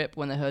road trip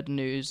when they heard a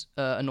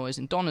noise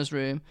in Donna's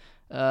room.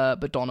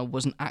 But Donna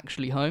wasn't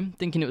actually home.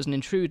 Thinking it was an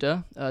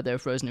intruder, they were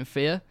frozen in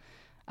fear.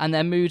 And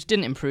their mood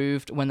didn't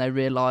improve when they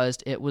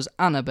realised it was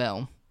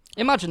Annabelle.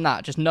 Imagine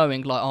that, just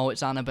knowing,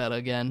 it's Annabelle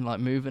again,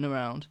 moving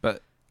around.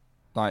 But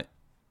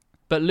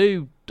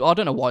Lou, I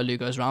don't know why Lou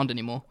goes around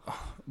anymore.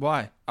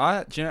 Why?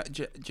 Do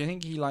you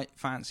think he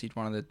fancied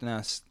one of the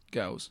nurse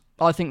girls?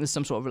 I think there's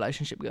some sort of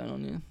relationship going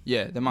on, yeah.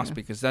 Yeah, there must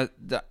be, because that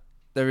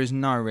there is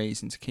no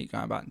reason to keep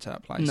going back into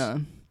that place. No.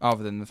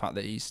 Other than the fact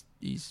that he's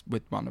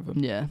with one of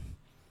them. Yeah.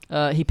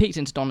 He peeked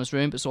into Donna's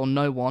room but saw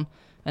no one,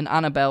 and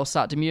Annabelle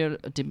sat demurely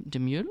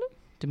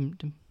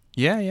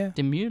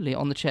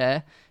on the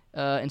chair,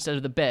 instead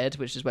of the bed,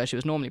 which is where she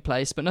was normally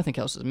placed, but nothing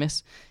else was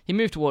amiss. He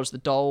moved towards the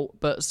doll,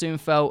 but soon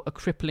felt a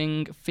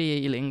crippling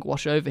feeling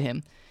wash over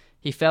him.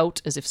 He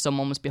felt as if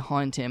someone was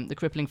behind him. The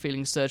crippling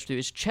feeling surged through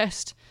his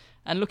chest,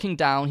 and looking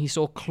down, he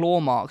saw claw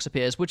marks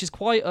appear, which is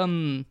quite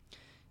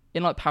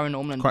in like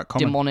paranormal and Quite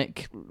common.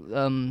 demonic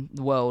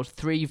world,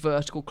 3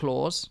 vertical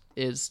claws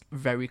is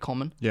very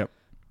common. Yep.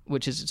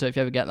 Which is, so if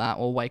you ever get that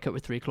or wake up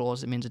with 3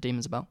 claws, it means a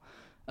demon's about.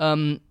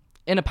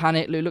 In a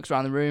panic, Lou looks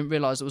around the room,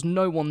 realised there was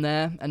no one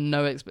there and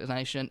no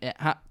explanation. It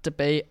had to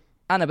be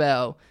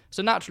Annabelle.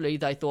 So naturally,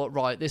 they thought,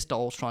 right, this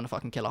doll's trying to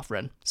fucking kill off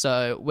Ren.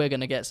 So we're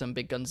going to get some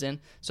big guns in.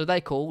 So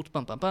they called,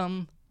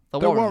 the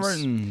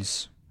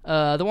Warrens.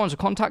 The Warrens were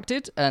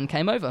contacted and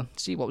came over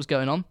to see what was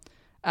going on.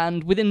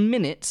 And within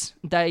minutes,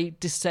 they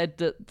just said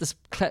that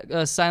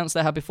the seance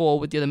they had before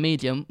with the other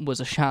medium was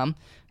a sham.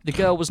 The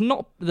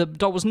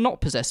doll was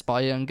not possessed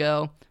by a young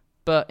girl,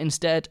 but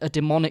instead a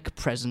demonic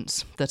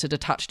presence that had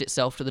attached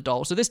itself to the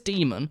doll. So this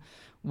demon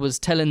was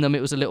telling them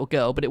it was a little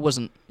girl, but it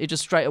wasn't. It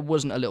just straight up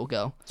wasn't a little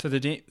girl. So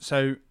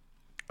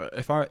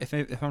if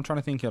I'm trying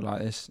to think of it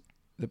like this,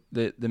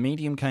 the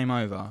medium came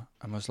over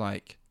and was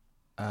like,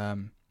 yeah,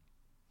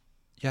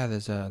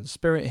 there's a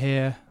spirit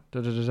here,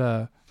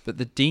 but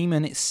the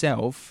demon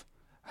itself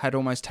had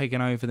almost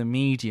taken over the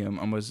medium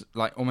and was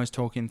like almost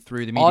talking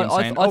through the medium,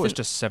 saying, it's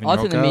just a 7-year-old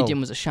girl. I think the medium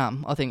was a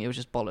sham. I think it was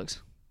just bollocks.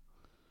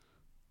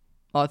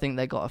 I think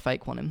they got a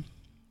fake one in.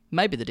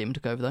 Maybe the demon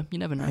took over though. You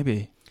never know.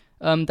 Maybe.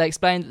 They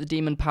explained that the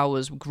demon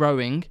powers were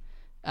growing,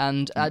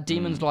 and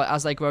demons, like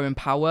as they grow in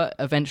power,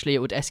 eventually it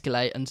would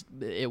escalate and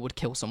it would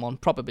kill someone.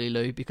 Probably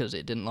Lou, because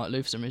it didn't like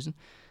Lou for some reason.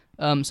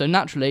 So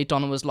naturally,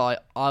 Donna was like,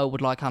 "I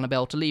would like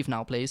Annabelle to leave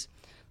now, please."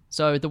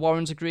 So the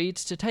Warrens agreed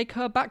to take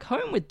her back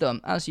home with them.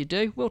 As you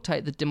do, we'll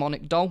take the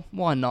demonic doll.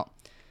 Why not?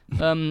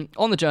 On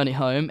the journey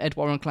home, Ed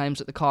Warren claims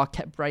that the car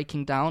kept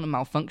breaking down and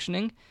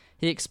malfunctioning.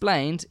 He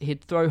explained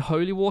he'd throw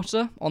holy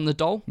water on the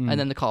doll and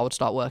then the car would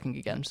start working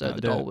again. So the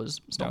doll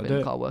was stopping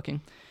the car working.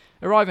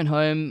 Arriving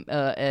home,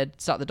 Ed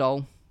sat the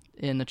doll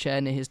in a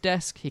chair near his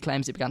desk. He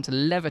claims it began to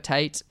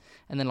levitate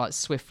and then like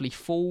swiftly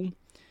fall.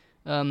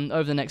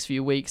 Over the next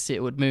few weeks,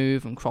 it would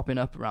move and cropping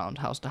up around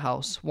house to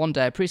house. One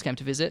day, a priest came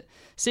to visit.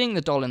 Seeing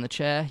the doll in the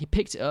chair, he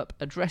picked it up,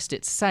 addressed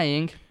it,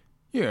 saying,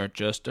 "You're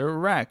just a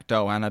rag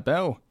doll,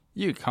 Annabelle.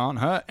 You can't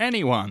hurt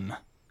anyone."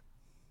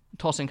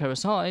 Tossing her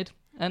aside,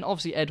 and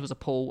obviously Ed was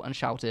appalled and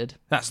shouted,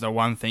 "That's the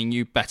one thing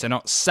you better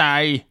not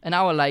say." An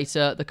hour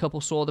later, the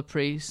couple saw the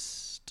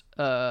priest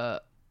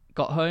got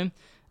home.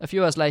 A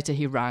few hours later,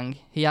 he rang.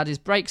 He had his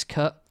brakes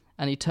cut.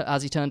 And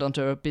as he turned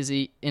onto a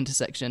busy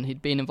intersection,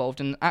 he'd been involved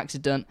in an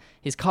accident,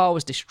 his car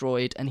was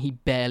destroyed, and he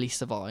barely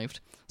survived.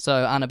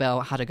 So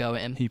Annabelle had a go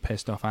at him. He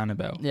pissed off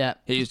Annabelle. Yeah.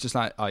 He was just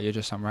like, "Oh, you're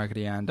just some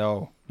raggedy Ann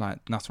doll. Like,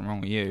 nothing wrong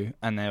with you."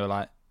 And they were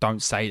like,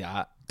 "Don't say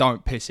that.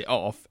 Don't piss it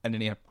off." And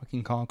then he had a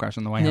fucking car crash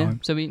on the way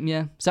home.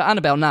 So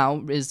Annabelle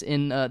now is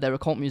in their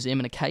occult museum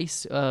in a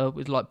case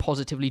with like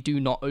positively "do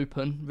not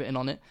open" written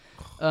on it.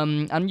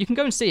 And you can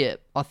go and see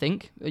it, I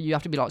think. You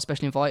have to be like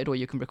specially invited, or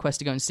you can request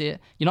to go and see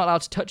it. You're not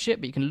allowed to touch it,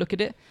 but you can look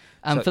at it.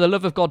 And for the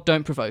love of God,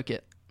 don't provoke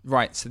it.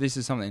 Right, so this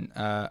is something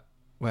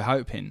we're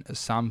hoping at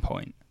some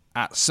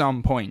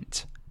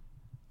point,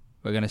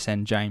 we're going to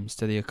send James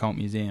to the Occult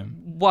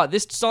Museum. What?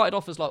 This started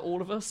off as like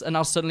all of us, and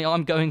now suddenly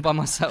I'm going by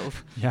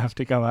myself. You have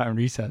to go out and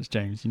research,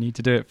 James. You need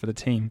to do it for the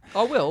team.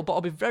 I will, but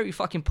I'll be very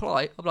fucking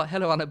polite. I'll be like,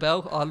 "Hello,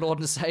 Annabelle, our Lord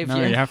and Saviour."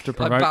 No, you have to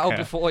provoke I bow her.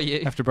 before you.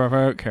 You have to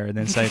provoke her and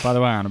then say, "By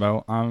the way,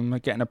 Annabelle, I'm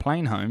getting a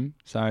plane home,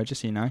 so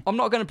just so you know." I'm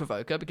not going to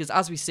provoke her, because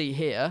as we see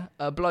here,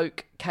 a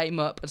bloke came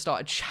up and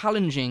started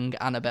challenging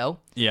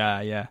Annabelle.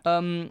 Yeah.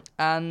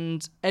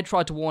 And Ed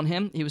tried to warn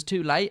him. He was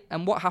too late.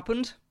 And what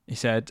happened? He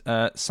said,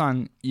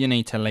 "Son, you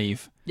need to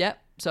leave." Yeah,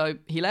 so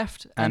he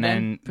left. And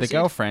then the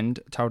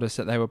girlfriend told us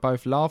that they were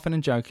both laughing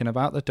and joking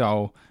about the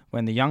doll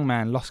when the young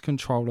man lost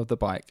control of the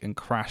bike and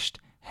crashed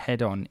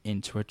head-on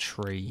into a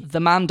tree. The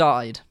man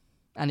died,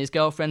 and his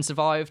girlfriend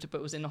survived,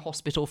 but was in the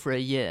hospital for a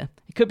year.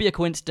 It could be a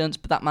coincidence,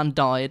 but that man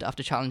died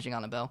after challenging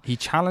Annabelle. He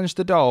challenged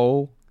the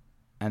doll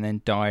and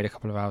then died a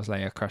couple of hours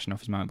later, crashing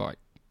off his motorbike.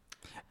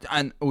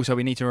 And also,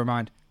 we need to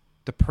remind,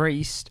 the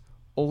priest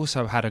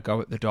also had a go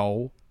at the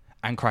doll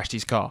and crashed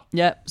his car.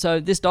 Yeah,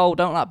 so this doll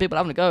don't like people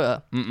having a go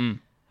at her.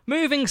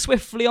 Moving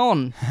swiftly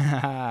on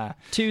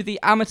to the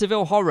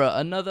Amityville Horror,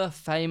 another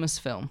famous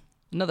film.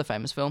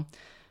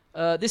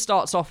 This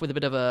starts off with a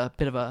bit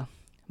of a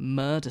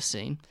murder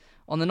scene.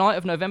 On the night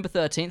of November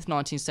 13th,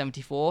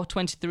 1974,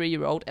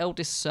 23-year-old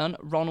eldest son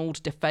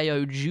Ronald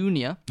DeFeo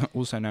Jr.,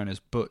 also known as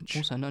Butch,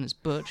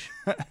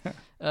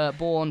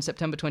 born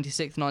September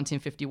 26th,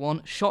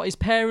 1951, shot his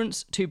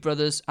parents, 2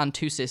 brothers, and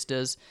 2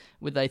 sisters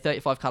with a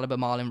 .35 caliber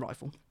Marlin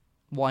rifle.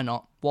 Why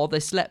not? While they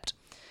slept.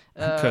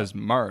 Because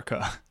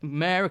America.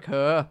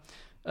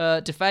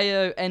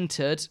 DeFeo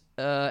entered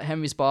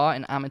Henry's Bar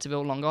in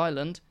Amityville, Long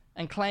Island,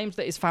 and claimed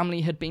that his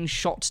family had been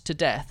shot to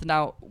death.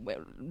 Now,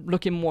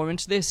 looking more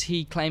into this,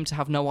 he claimed to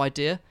have no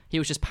idea. He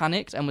was just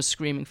panicked and was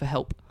screaming for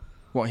help.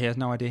 What, he has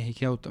no idea he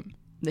killed them?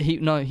 He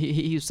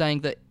was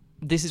saying that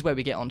this is where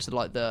we get onto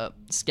like the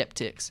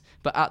skeptics.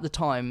 But at the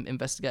time,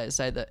 investigators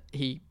say that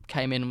he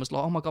came in and was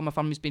like, "Oh my God, my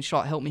family's been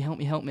shot. Help me.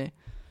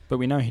 But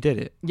we know he did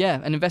it.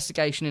 Yeah, an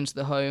investigation into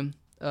the home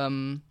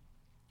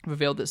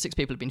revealed that 6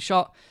 people had been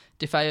shot.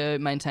 DeFeo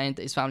maintained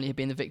that his family had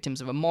been the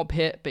victims of a mob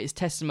hit, but his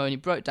testimony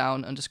broke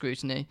down under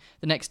scrutiny.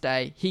 The next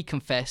day, he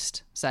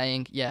confessed,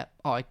 saying, "Yeah,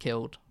 I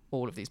killed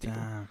all of these people."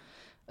 Damn.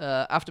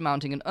 After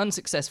mounting an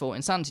unsuccessful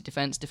insanity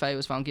defense, DeFeo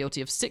was found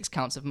guilty of 6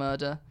 counts of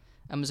murder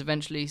and was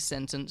eventually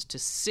sentenced to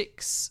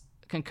 6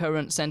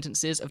 concurrent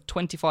sentences of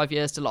 25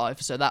 years to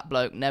life. So that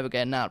bloke never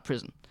getting out of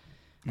prison.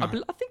 No.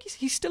 I think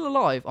he's still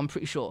alive. I'm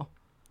pretty sure.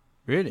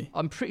 Really?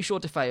 I'm pretty sure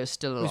DeFeo is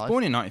still He alive. was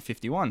born in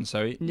 1951,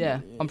 so...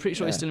 Yeah, I'm pretty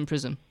sure he's yeah. still in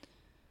prison.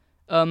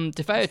 He's DeFeo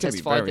gotta be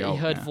testified very that he old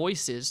heard now.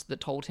 voices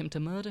that told him to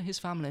murder his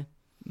family.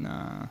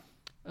 Nah.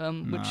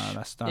 Which,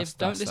 that's don't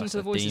listen to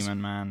the voices. a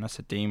demon, man. That's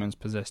a demon's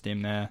possessed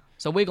him there.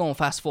 So we're going to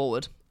fast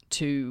forward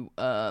to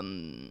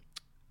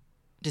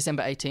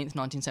December 18th,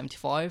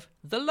 1975.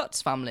 The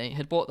Lutz family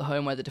had bought the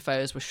home where the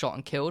DeFeos were shot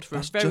and killed for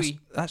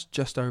That's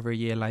just over a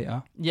year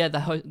later. Yeah, the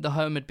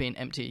home had been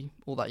empty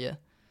all that year.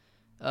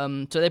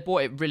 So they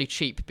bought it really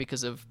cheap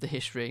because of the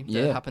history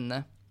that happened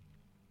there.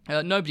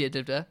 Nobody had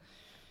lived there.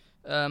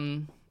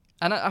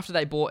 And after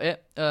they bought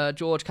it,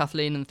 George,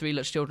 Kathleen, and the 3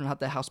 Lutz children had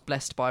their house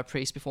blessed by a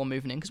priest before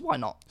moving in, because why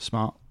not?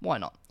 Smart. Why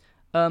not?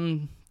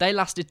 They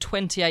lasted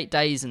 28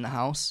 days in the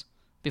house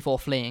before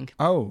fleeing,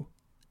 Oh.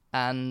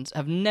 and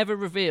have never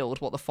revealed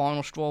what the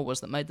final straw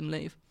was that made them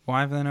leave. Why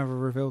have they never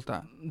revealed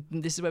that?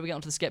 This is where we get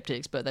onto the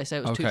skeptics, but they say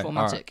it was too Okay,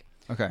 traumatic.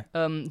 Okay.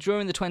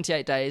 During the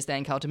 28 days, they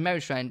encountered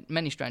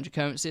many strange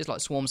occurrences, like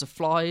swarms of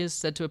flies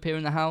said to appear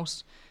in the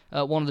house.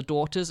 One of the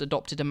daughters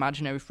adopted an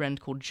imaginary friend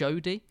called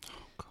Jody.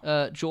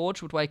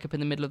 George would wake up in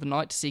the middle of the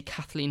night to see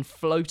Kathleen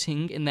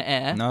floating in the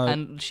air, No.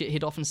 and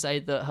he'd often say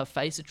that her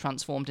face had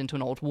transformed into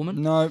an old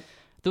woman. No.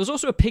 There was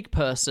also a pig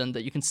person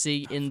that you can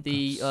see in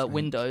the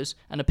windows,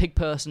 and a pig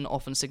person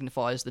often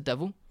signifies the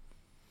devil.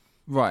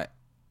 Right.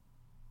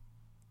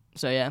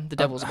 So yeah, the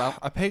devil's about.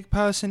 A pig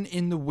person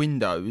in the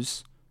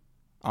windows.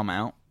 I'm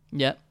out.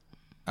 Yeah,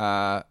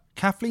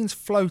 Kathleen's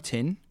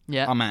floating.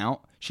 yeah. I'm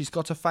out. She's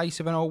got a face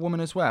of an old woman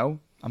as well.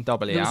 I'm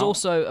doubly There out. was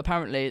also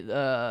apparently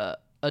a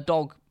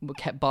dog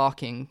kept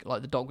barking,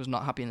 like the dog was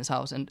not happy in this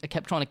house, and it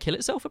kept trying to kill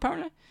itself.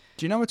 Apparently,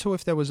 Do you know at all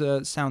if there was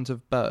sounds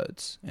of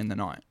birds in the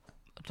night?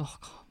 oh,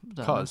 God, I don't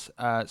know.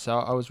 Because so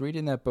I was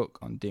reading their book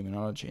on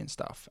demonology and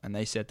stuff, and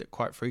they said that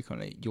quite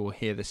frequently you'll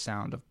hear the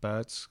sound of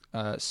birds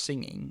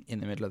singing in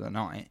the middle of the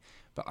night,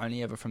 but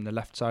only ever from the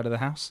left side of the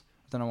house.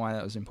 I don't know why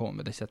that was important,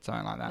 but they said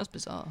something like that. That's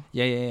bizarre.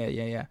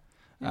 Yeah.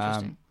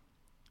 Interesting.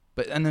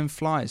 And then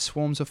flies,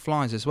 swarms of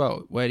flies as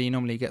well. Where do you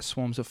normally get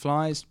swarms of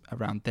flies?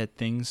 Around dead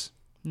things.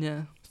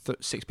 Yeah,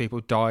 6 people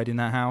died in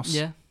that house.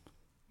 yeah.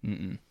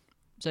 Mm-mm.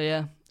 So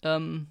yeah,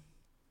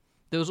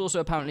 there was also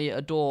apparently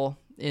a door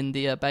in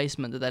the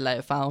basement that they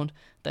later found.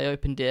 They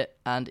opened it,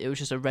 and it was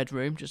just a red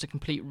room, just a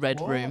complete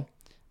red room.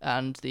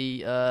 And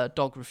the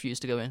dog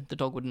refused to go in. The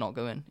dog would not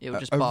go in. It would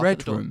just bark red at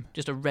the door. room?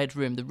 Just a red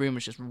room. The room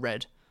was just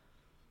red.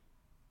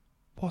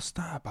 What's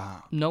that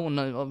about? No one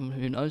knows.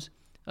 Who knows?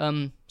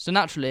 So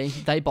naturally,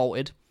 they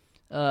bolted.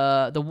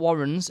 The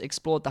Warrens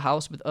explored the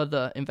house with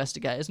other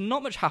investigators.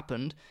 Not much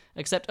happened,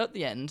 except at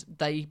the end,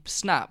 they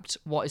snapped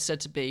what is said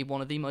to be one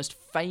of the most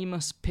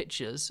famous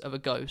pictures of a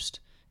ghost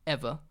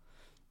ever.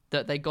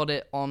 That they got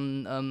it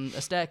on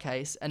a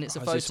staircase, and it's a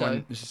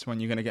photo. Is this one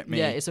you're going to get me?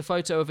 Yeah, it's a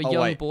photo of a Oh,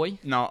 young wait. boy,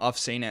 No, I've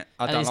seen it.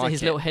 I and don't like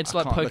his it. little head's I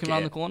like can't look poking at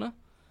around it. the corner.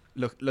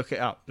 Look it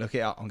up. Look it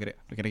up. We're going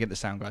to get the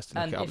sound guys to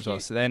look And it up if as well. you-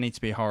 So they need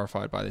to be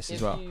horrified by this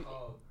as well.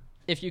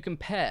 If you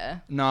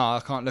compare, No,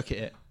 I can't look at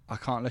it. I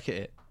can't look at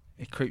it.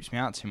 It creeps me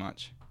out too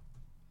much.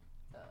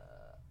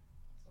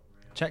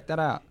 Check that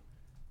out.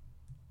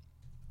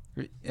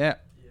 Yeah.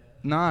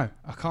 No,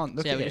 I can't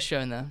look so yeah, at we're it. just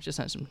showing there. Just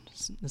like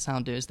the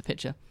sound do is the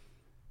picture.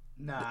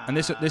 And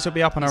this will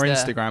be up on our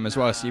It's there. Instagram as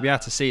well, so you'll be able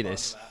to see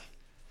this.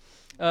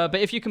 But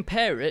if you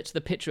compare it to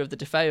the picture of the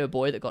DeFeo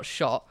boy that got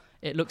shot,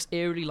 it looks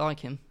eerily like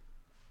him.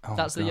 Oh,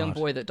 That's the young God.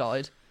 boy that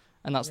died,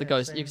 and that's the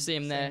ghost. same- You can see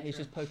him there. same He's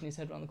here. just poking his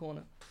head around the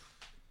corner.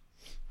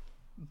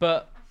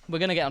 But we're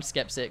going to get onto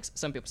skeptics.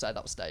 Some people say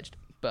that was staged.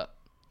 But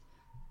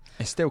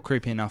It's still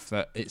creepy enough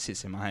that it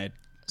sits in my head.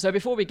 so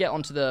before we get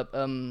onto the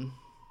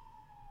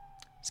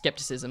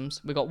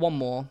skepticisms, we got one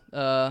more.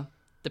 The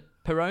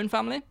Perron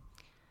family.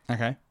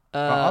 Okay. I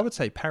Uh, would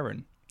say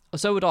Perrin.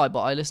 so would I, but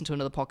I listened to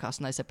another podcast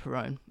and they said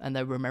Perron, and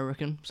they were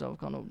American, so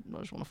I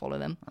just want to follow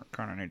them. I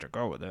kind of need to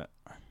go with it.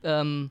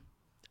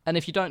 And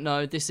if you don't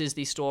know, this is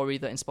the story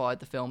that inspired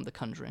the film The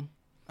Conjuring.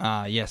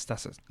 Yes,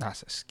 that's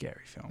a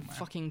scary film, man.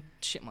 Fucking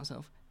shit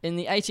myself. In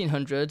the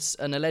 1800s,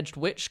 an alleged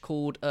witch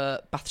called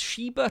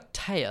Bathsheba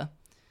Taya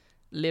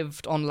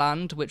lived on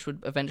land which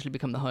would eventually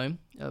become the home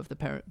of the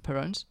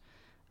Perrons.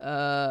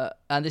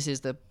 And this is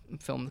the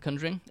film The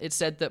Conjuring. It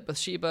said that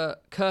Bathsheba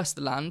cursed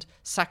the land,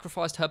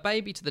 sacrificed her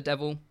baby to the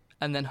devil,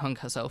 and then hung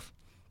herself.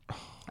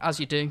 As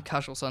you do,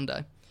 casual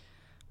Sunday.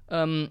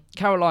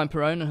 Caroline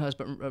Perron and her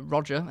husband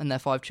Roger and their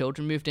 5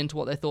 children moved into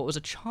what they thought was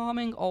a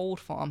charming old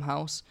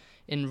farmhouse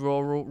in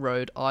rural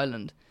Rhode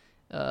Island.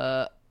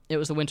 It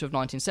was the winter of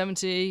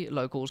 1970.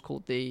 Locals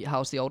called the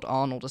house the Old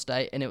Arnold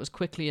Estate, and it was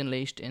quickly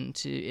unleashed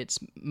into its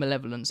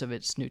malevolence of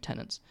its new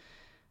tenants.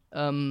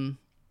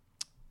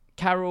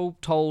 Carol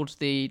told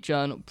the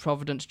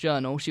Providence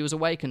Journal she was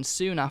awakened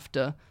soon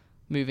after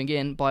moving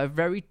in by a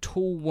very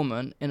tall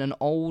woman in an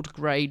old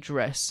grey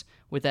dress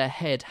with their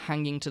head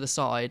hanging to the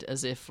side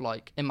as if,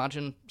 like,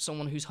 imagine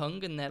someone who's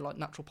hung in their, like,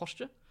 natural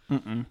posture.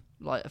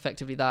 Like,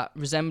 effectively that,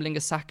 resembling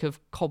a sack of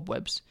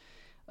cobwebs.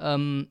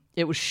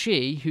 It was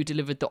she who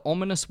delivered the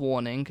ominous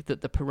warning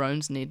that the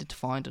Perones needed to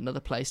find another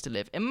place to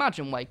live.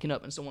 Imagine waking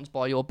up and someone's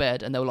by your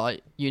bed and they were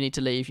like, you need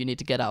to leave, you need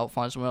to get out,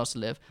 find somewhere else to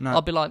live. No.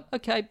 I'll be like,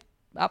 okay,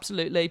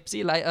 absolutely, see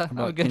you later, have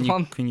a good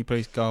one. Can you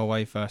please go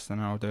away first and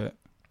I'll do it?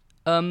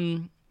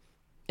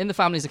 In the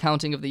family's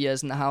accounting of the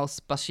years in the house,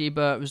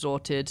 Bathsheba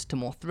resorted to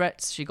more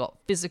threats. She got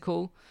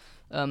physical,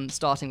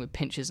 starting with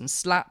pinches and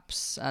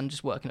slaps and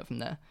just working up from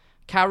there.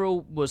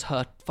 Carol was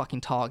her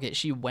fucking target.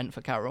 She went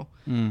for Carol.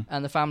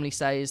 And the family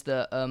says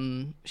that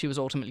she was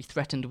ultimately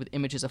threatened with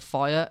images of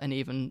fire and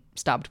even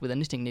stabbed with a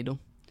knitting needle.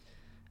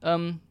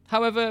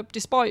 However,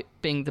 despite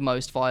being the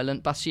most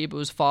violent, Bathsheba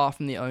was far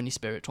from the only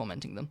spirit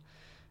tormenting them.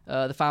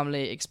 The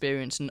family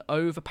experienced an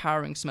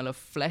overpowering smell of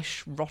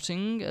flesh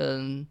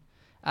rotting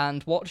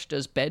and watched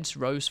as beds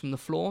rose from the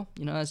floor,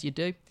 as you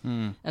do.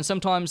 And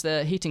sometimes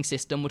their heating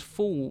system would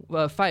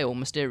fail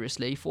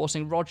mysteriously,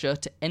 forcing Roger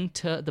to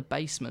enter the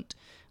basement,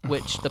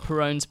 which the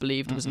Perones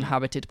believed was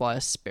inhabited by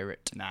a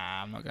spirit.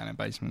 Nah, I'm not going in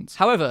basements.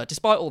 However,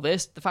 despite all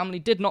this, the family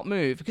did not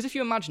move, because if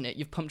you imagine it,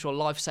 you've pumped your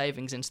life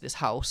savings into this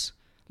house.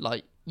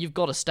 Like, you've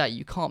got to stay,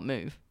 you can't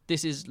move.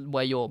 This is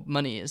where your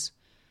money is.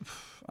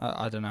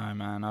 I don't know,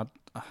 man.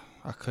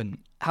 I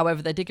couldn't.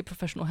 However, they did get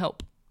professional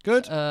help.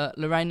 Good.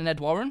 Lorraine and Ed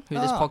Warren, who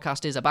this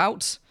podcast is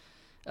about.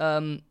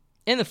 In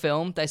the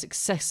film, they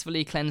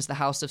successfully cleansed the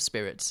house of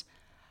spirits.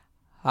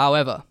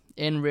 However,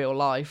 in real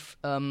life,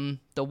 the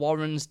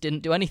Warrens didn't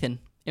do anything.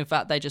 In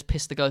fact, they just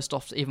pissed the ghost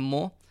off even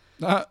more,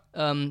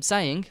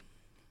 saying...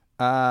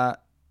 The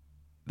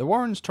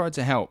Warrens tried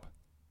to help,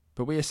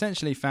 but we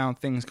essentially found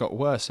things got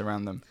worse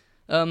around them.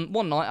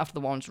 One night after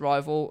the Warrens'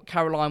 arrival,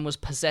 Caroline was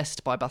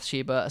possessed by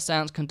Bathsheba. A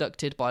seance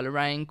conducted by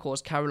Lorraine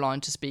caused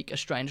Caroline to speak a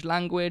strange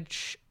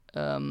language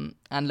and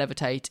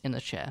levitate in a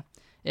chair.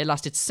 It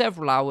lasted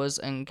several hours,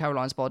 and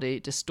Caroline's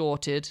body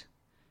distorted...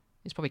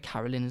 It's probably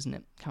Carolyn, isn't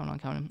it? Caroline,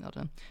 I don't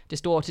know.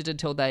 Distorted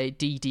until they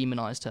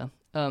de-demonized her.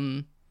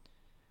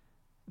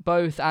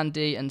 Both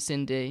Andrea and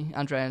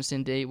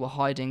Cindy were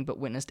hiding but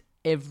witnessed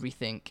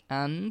everything,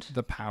 and...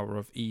 The power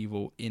of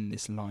evil in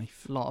this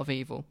life. A lot of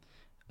evil.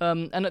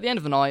 And at the end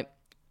of the night,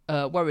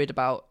 worried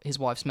about his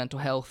wife's mental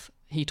health,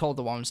 he told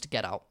the Warrens to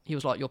get out. He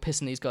was like, you're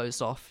pissing these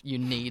ghosts off, you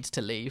need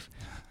to leave.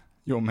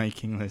 You're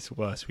making this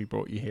worse, we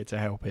brought you here to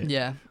help it.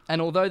 Yeah,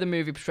 and although the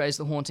movie portrays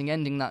the haunting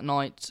ending that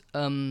night,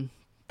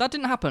 that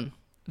didn't happen.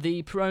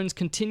 The Perones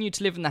continued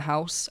to live in the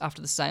house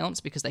after the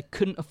seance because they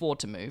couldn't afford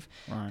to move.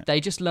 Right.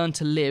 They just learned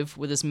to live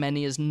with as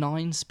many as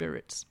 9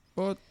 spirits.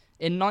 What?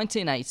 In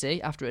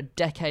 1980, after a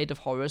decade of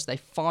horrors, they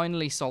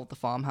finally sold the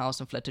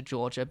farmhouse and fled to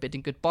Georgia,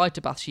 bidding goodbye to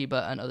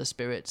Bathsheba and other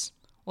spirits.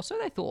 Or so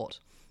they thought.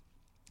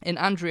 In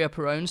Andrea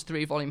Perone's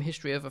 3-volume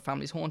history of a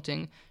family's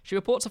haunting, she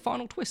reports a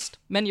final twist.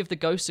 Many of the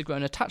ghosts had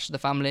grown attached to the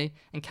family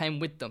and came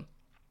with them,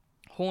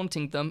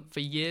 haunting them for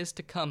years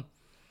to come.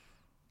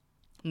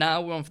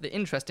 Now we're on for the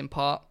interesting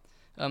part.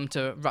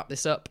 To wrap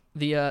this up,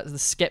 the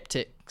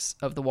skeptics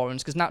of the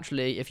Warrens, because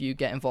naturally, if you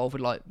get involved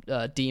with like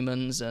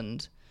demons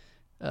and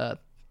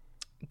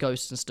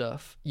ghosts and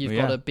stuff, you've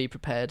got to be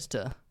prepared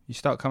to. You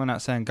start coming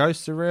out saying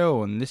ghosts are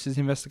real and this is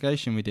the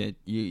investigation we did.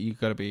 You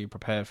got to be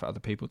prepared for other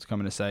people to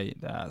come in and say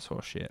that's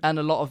horse shit. And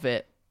a lot of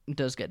it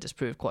does get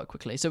disproved quite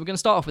quickly. So we're going to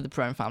start off with the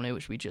Perone family,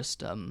 which we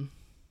just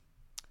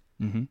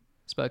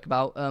spoke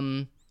about.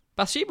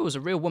 Bathsheba was a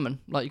real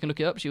woman. Like, you can look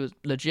it up. She was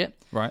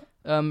legit. Right.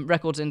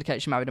 Records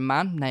indicate she married a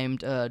man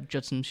named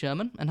Judson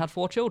Sherman and had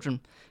 4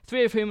 children,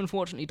 3 of whom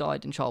unfortunately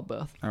died in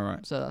childbirth. All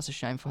right. So that's a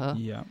shame for her.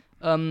 Yeah.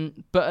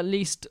 But at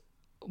least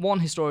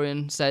one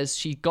historian says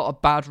she got a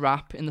bad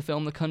rap in the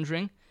film The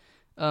Conjuring.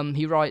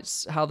 He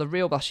writes how the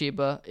real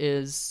Bathsheba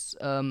is...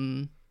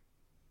 he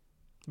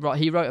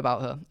wrote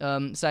about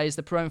her. Says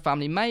the Perone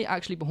family may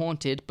actually be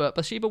haunted, but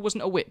Bathsheba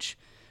wasn't a witch.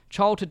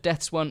 Childhood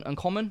deaths weren't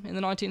uncommon in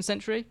the 19th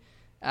century.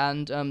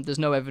 And there's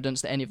no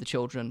evidence that any of the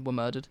children were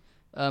murdered.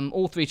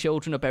 All 3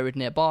 children are buried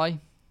nearby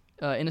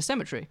in a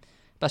cemetery.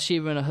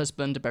 Bathsheba and her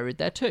husband are buried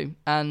there too.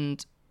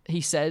 And he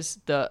says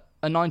that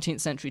a 19th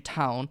century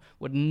town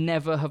would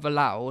never have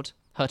allowed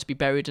her to be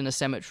buried in a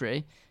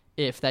cemetery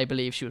if they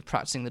believed she was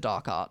practicing the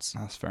dark arts.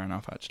 That's fair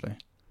enough, actually.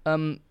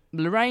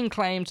 Lorraine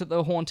claimed that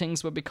the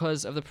hauntings were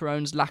because of the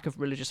Perone's lack of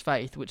religious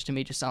faith, which to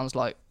me just sounds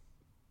like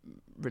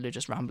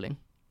religious rambling.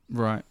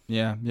 Right,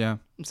 yeah.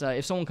 So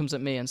if someone comes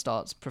at me and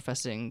starts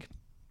professing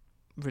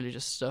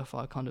religious stuff,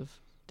 I kind of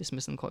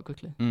dismiss them quite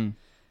quickly.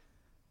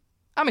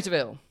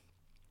 Amityville.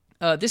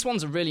 This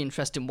one's a really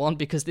interesting one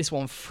because this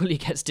one fully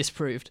gets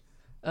disproved.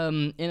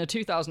 In a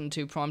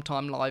 2002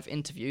 Primetime Live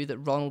interview that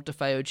Ronald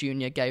DeFeo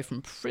Jr. gave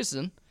from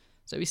prison,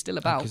 so he's still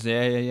about.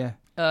 Yeah.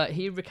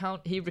 He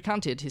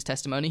recanted his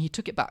testimony. He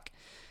took it back,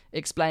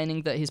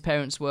 explaining that his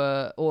parents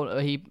were,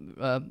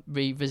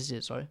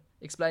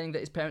 explaining that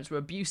his parents were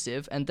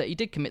abusive and that he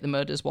did commit the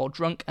murders while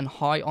drunk and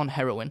high on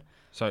heroin.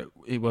 So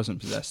he wasn't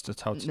possessed or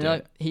told to do No,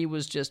 it. he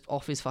was just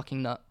off his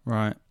fucking nut.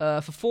 Right.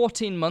 For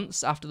 14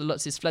 months after the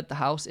Lutzes fled the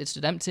house, it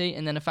stood empty,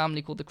 and then a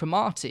family called the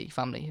Cromarty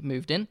family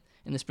moved in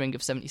the spring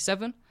of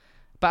 77.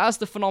 But as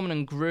the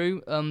phenomenon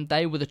grew,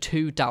 they were the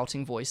two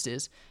doubting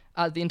voices.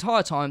 The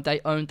entire time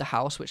they owned the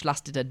house, which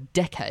lasted a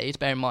decade,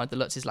 bear in mind the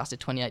Lutzes lasted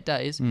 28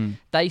 days,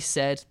 they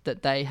said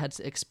that they had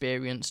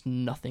experienced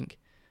nothing.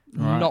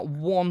 Right. Not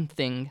one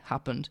thing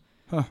happened.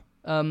 Huh.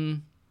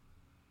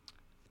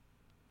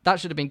 That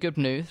should have been good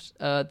news.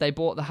 They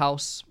bought the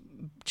house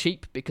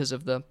cheap because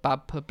of the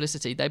bad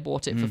publicity. They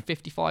bought it for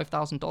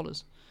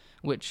 $55,000,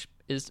 which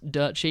is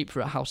dirt cheap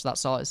for a house that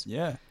size.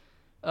 Yeah.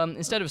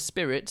 Instead of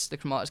spirits, the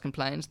Cromartys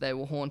complained they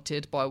were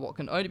haunted by what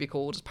can only be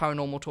called as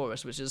paranormal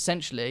tourists, which is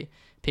essentially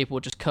people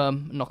would just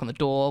come, knock on the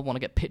door, want to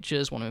get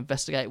pictures, want to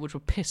investigate, which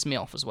would piss me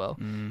off as well.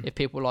 If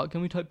people were like, "Can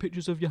we take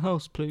pictures of your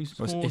house, please?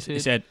 It's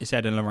haunted." It's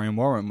Ed and Lorraine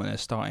Warren when they're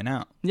starting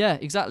out. Yeah,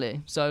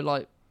 exactly. So,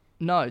 like,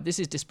 no, this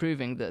is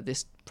disproving that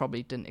this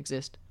probably didn't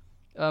exist.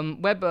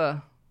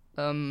 Webber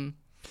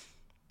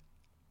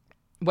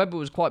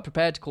was quite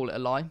prepared to call it a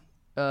lie.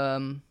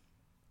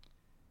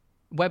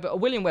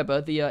 William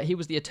Webber, he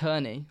was the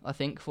attorney, I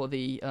think, for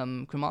the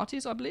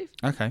Cromartys, I believe.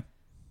 Okay.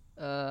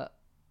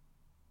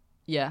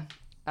 Yeah,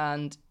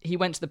 and he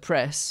went to the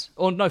press,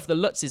 or no, for the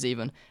Lutzes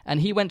even,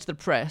 and he went to the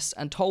press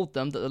and told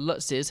them that the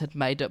Lutzes had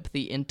made up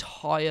the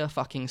entire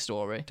fucking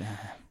story.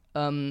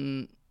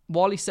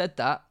 While he said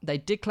that, they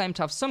did claim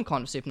to have some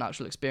kind of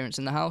supernatural experience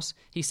in the house.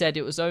 He said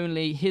it was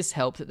only his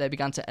help that they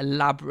began to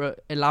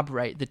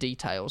elaborate the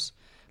details.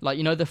 Like,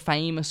 you know, the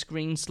famous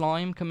green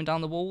slime coming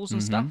down the walls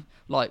and stuff?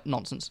 Like,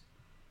 nonsense.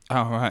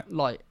 Oh, right.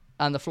 Like,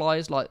 and the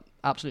flies, like,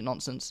 absolute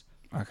nonsense.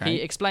 Okay.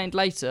 He explained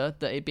later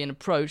that he'd been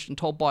approached and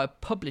told by a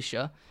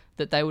publisher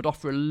that they would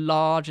offer a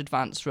large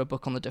advance for a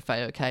book on the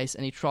DeFeo case,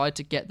 and he tried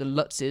to get the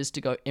Lutzes to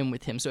go in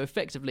with him. So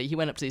effectively, he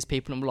went up to these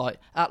people and was like,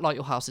 "Act like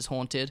your house is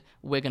haunted.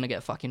 We're going to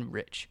get fucking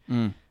rich."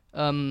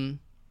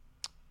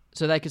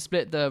 So they could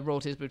split the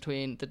royalties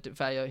between the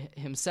DeFeo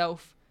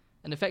himself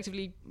and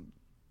effectively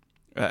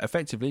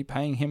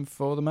paying him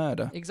for the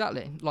murder.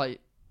 Exactly.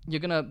 Like,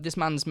 this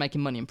man's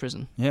making money in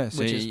prison. Yeah,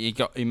 so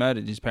he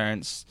murdered his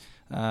parents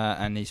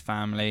and his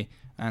family,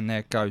 and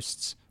their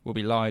ghosts will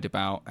be lied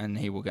about, and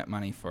he will get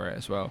money for it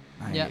as well.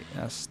 Hey, yeah,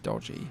 that's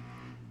dodgy.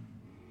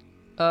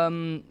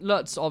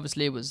 Lutz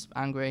obviously was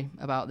angry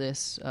about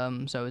this.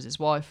 So was his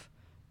wife.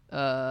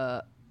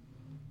 They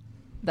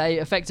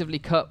effectively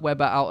cut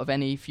Webber out of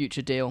any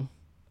future deal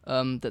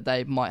that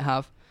they might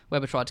have.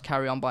 Webber tried to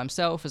carry on by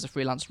himself as a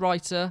freelance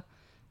writer,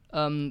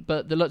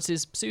 but the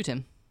Lutzes sued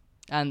him,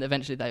 and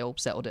eventually they all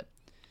settled it.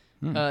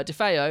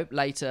 DeFeo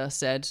later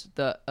said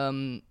that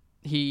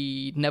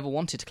he never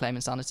wanted to claim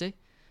insanity.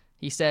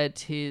 He said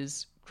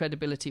his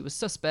credibility was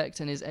suspect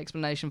and his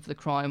explanation for the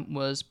crime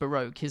was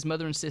baroque. His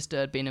mother and sister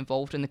had been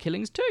involved in the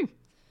killings too,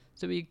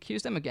 so he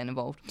accused them of getting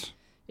involved.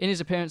 In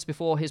his appearance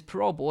before his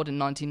parole board in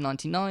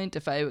 1999,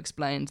 DeFeo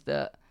explained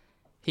that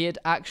he had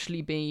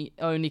actually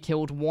only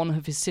killed one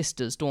of his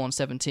sisters, Dawn,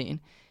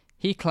 17.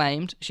 He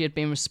claimed she had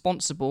been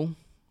responsible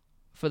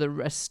for the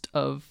rest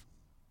of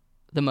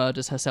the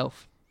murders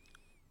herself.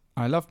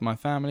 I loved my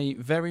family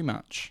very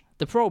much.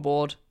 The parole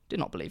board did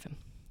not believe him.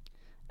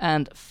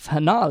 And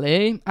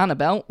finale,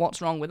 Annabelle.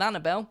 What's wrong with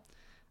Annabelle?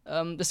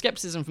 The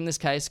skepticism from this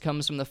case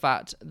comes from the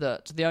fact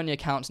that the only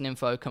accounts and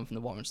info come from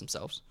the Warrens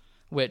themselves.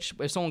 Which,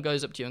 if someone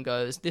goes up to you and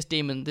goes, "This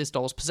demon, this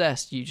doll's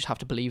possessed," you just have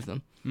to believe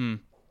them.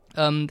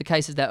 The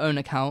case is their own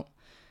account,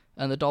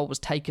 and the doll was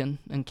taken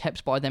and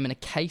kept by them in a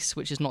case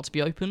which is not to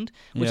be opened,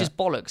 which is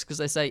bollocks, because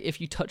they say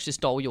if you touch this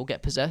doll, you'll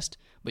get possessed,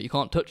 but you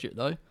can't touch it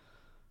though.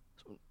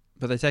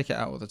 But they take it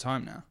out all the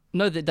time now.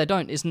 No, they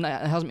don't. It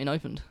hasn't been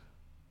opened.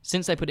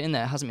 Since they put it in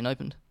there, it hasn't been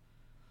opened.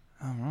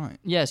 Oh, right.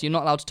 Yes, you're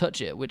not allowed to touch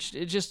it, which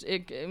it is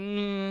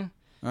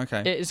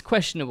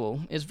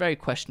questionable. It's very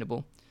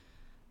questionable.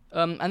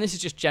 And this is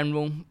just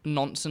general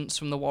nonsense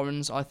from the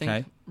Warrens, I think.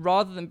 Okay.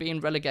 Rather than being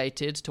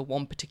relegated to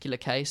one particular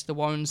case, the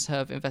Warrens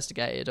have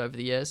investigated over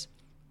the years.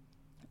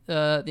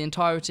 The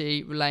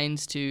entirety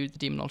relates to the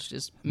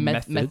demonologist's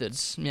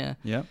methods. Yeah.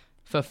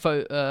 For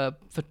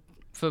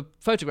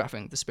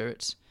photographing the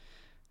spirits.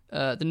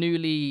 The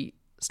newly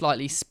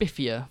slightly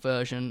spiffier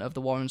version of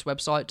the Warrens'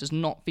 website does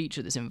not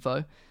feature this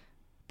info,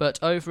 but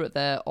over at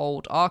their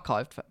old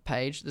archived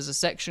page, there's a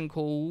section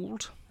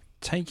called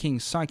Taking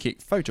Psychic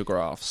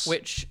Photographs,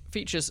 which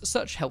features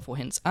such helpful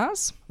hints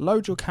as: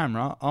 load your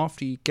camera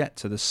after you get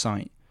to the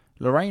site.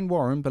 Lorraine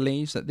Warren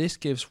believes that this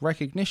gives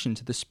recognition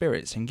to the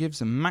spirits and gives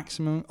them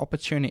maximum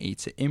opportunity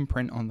to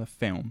imprint on the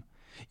film.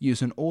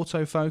 Use an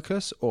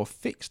autofocus or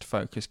fixed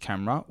focus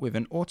camera with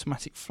an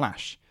automatic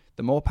flash.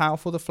 The more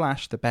powerful the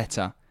flash, the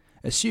better.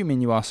 Assuming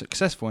you are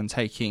successful in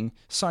taking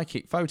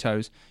psychic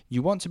photos,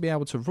 you want to be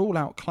able to rule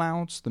out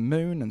clouds, the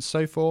moon, and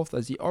so forth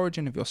as the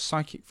origin of your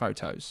psychic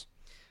photos.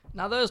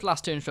 Now, those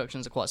last two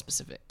instructions are quite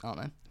specific,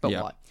 aren't they? But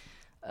yeah. Why?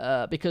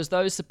 Because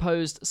those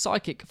supposed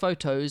psychic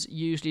photos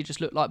usually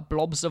just look like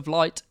blobs of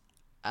light,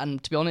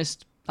 and to be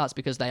honest, that's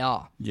because they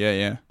are.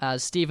 Yeah.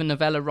 As Stephen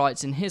Novella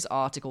writes in his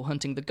article,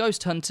 Hunting the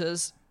Ghost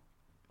Hunters,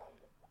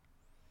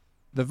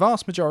 The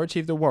vast majority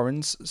of the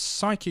Warrens'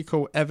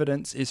 psychical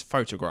evidence is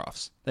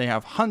photographs. They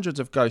have hundreds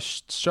of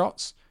ghost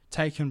shots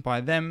taken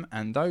by them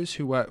and those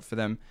who work for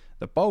them.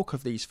 The bulk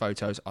of these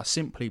photos are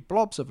simply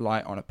blobs of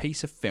light on a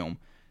piece of film.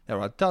 There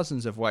are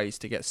dozens of ways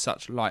to get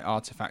such light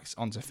artifacts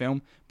onto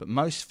film, but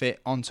most fit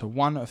onto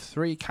one of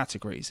three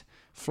categories: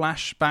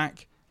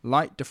 flashback,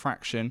 light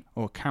diffraction,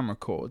 or camera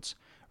cords.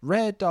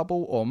 Rare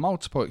double or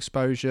multiple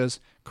exposures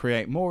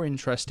create more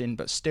interesting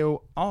but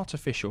still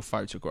artificial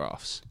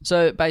photographs.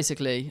 So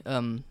basically,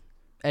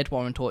 Ed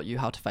Warren taught you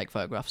how to fake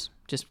photographs.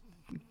 Just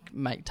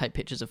take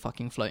pictures of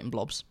fucking floating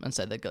blobs and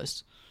say they're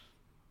ghosts.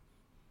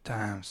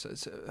 Damn. So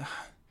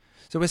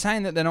we're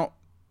saying that they're not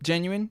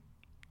genuine?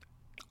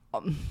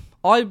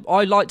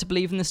 I like to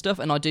believe in this stuff,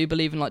 and I do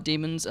believe in like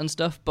demons and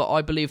stuff, but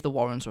I believe the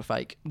Warrens were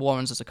fake.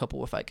 Warrens as a couple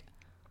were fake.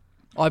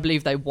 I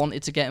believe they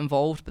wanted to get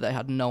involved, but they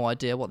had no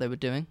idea what they were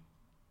doing.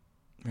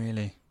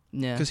 Really?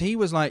 Yeah. Because he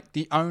was like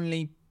the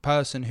only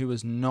person who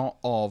was not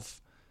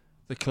of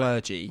the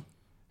clergy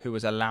who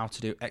was allowed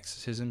to do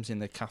exorcisms in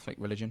the Catholic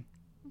religion.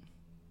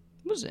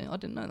 Was he? I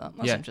didn't know that.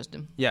 That's Yeah.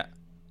 interesting. Yeah.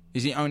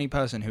 He's the only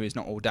person who is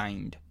not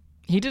ordained.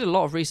 He did a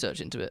lot of research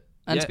into it.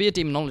 And Yeah. to be a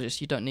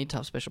demonologist, you don't need to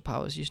have special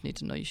powers. You just need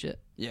to know your shit.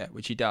 Yeah,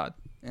 which he did.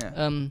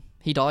 Yeah.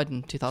 He died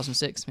in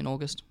 2006 in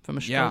August from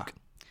a Yeah. stroke.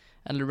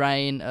 And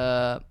Lorraine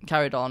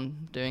carried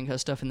on doing her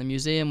stuff in the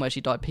museum, where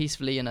she died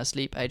peacefully in her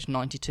sleep, aged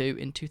 92,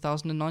 in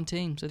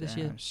 2019, so this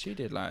year. Damn, she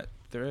did like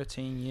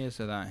 13 years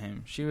without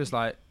him. She was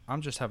like,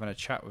 I'm just having a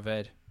chat with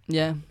Ed.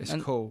 Yeah. It's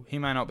and, cool. He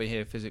may not be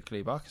here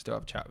physically, but I can still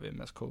have a chat with him.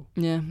 That's cool.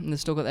 Yeah, and they've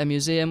still got their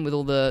museum with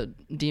all the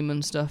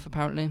demon stuff,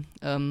 apparently.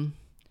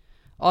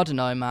 I don't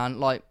know, man.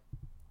 Like,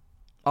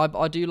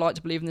 I do like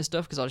to believe in this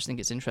stuff because I just think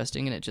it's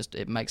interesting, and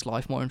it makes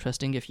life more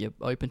interesting if you're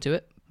open to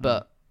it.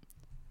 But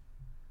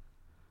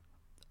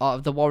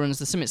the Warrens,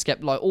 the Summit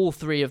Skeptic, like all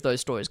three of those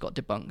stories got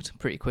debunked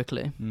pretty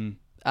quickly.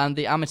 And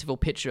the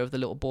Amityville picture of the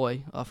little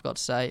boy, I forgot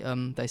to say,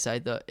 they say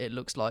that it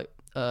looks like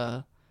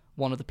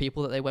one of the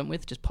people that they went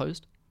with just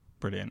posed.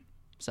 Brilliant.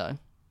 So,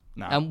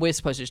 No. and we're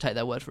supposed to just take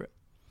their word for it.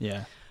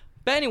 Yeah.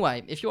 But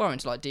anyway, if you are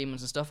into like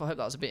demons and stuff, I hope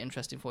that was a bit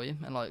interesting for you,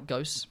 and like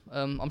ghosts.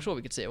 I'm sure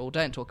we could sit here all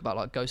day and talk about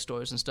like ghost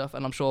stories and stuff,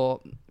 and I'm sure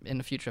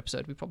in a future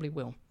episode we probably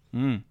will.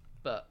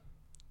 But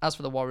as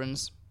for the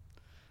Warrens,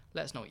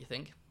 let us know what you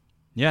think.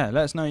 Yeah,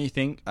 let us know what you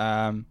think.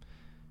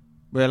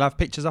 We'll have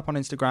pictures up on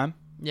Instagram.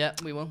 Yeah,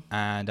 we will.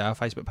 And our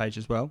Facebook page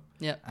as well.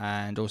 Yeah.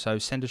 And also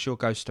send us your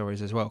ghost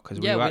stories as well, because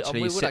we will we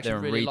actually would sit actually there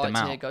and really read like them to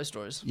out. hear ghost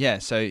stories. Yeah,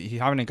 so if you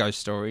have any ghost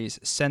stories,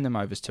 send them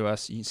over to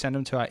us. You can send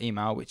them to our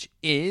email, which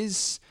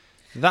is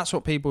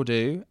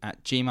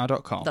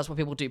that'swhatpeopledo@gmail.com. That's what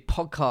people do,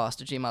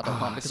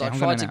 podcast@gmail.com, because see, I I'm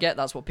tried gonna to get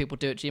that's what people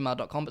do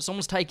at.gmail.com, but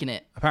someone's taken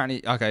it.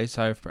 Apparently, okay,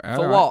 so... For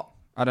what?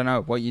 I don't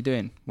know. What are you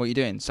doing?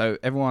 So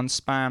everyone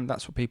spam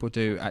that's what people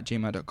do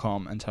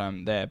 @gmail.com and tell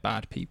them they're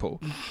bad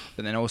people.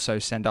 But then also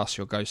send us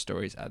your ghost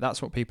stories at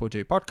that's what people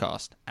do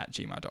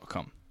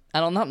podcast@gmail.com.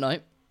 And on that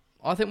note,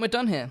 I think we're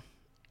done here.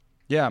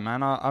 Yeah,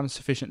 man, I'm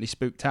sufficiently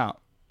spooked out.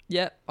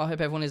 Yeah, I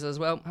hope everyone is as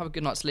well. Have a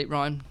good night's sleep,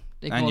 Ryan.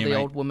 Ignore you, the mate.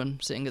 old woman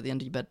sitting at the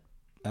end of your bed.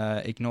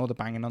 Ignore the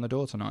banging on the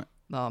door tonight.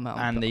 Oh, man,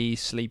 And the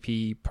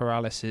sleepy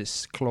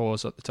paralysis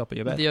claws at the top of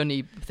your bed. The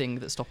only thing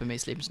that's stopping me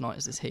sleeping tonight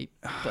is this heat.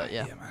 But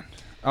yeah. Yeah, man.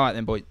 All right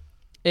then, boy.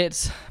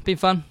 It's been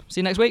fun.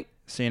 See you next week.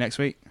 See you next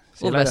week.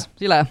 See All you the later. best.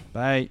 See you later.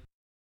 Bye.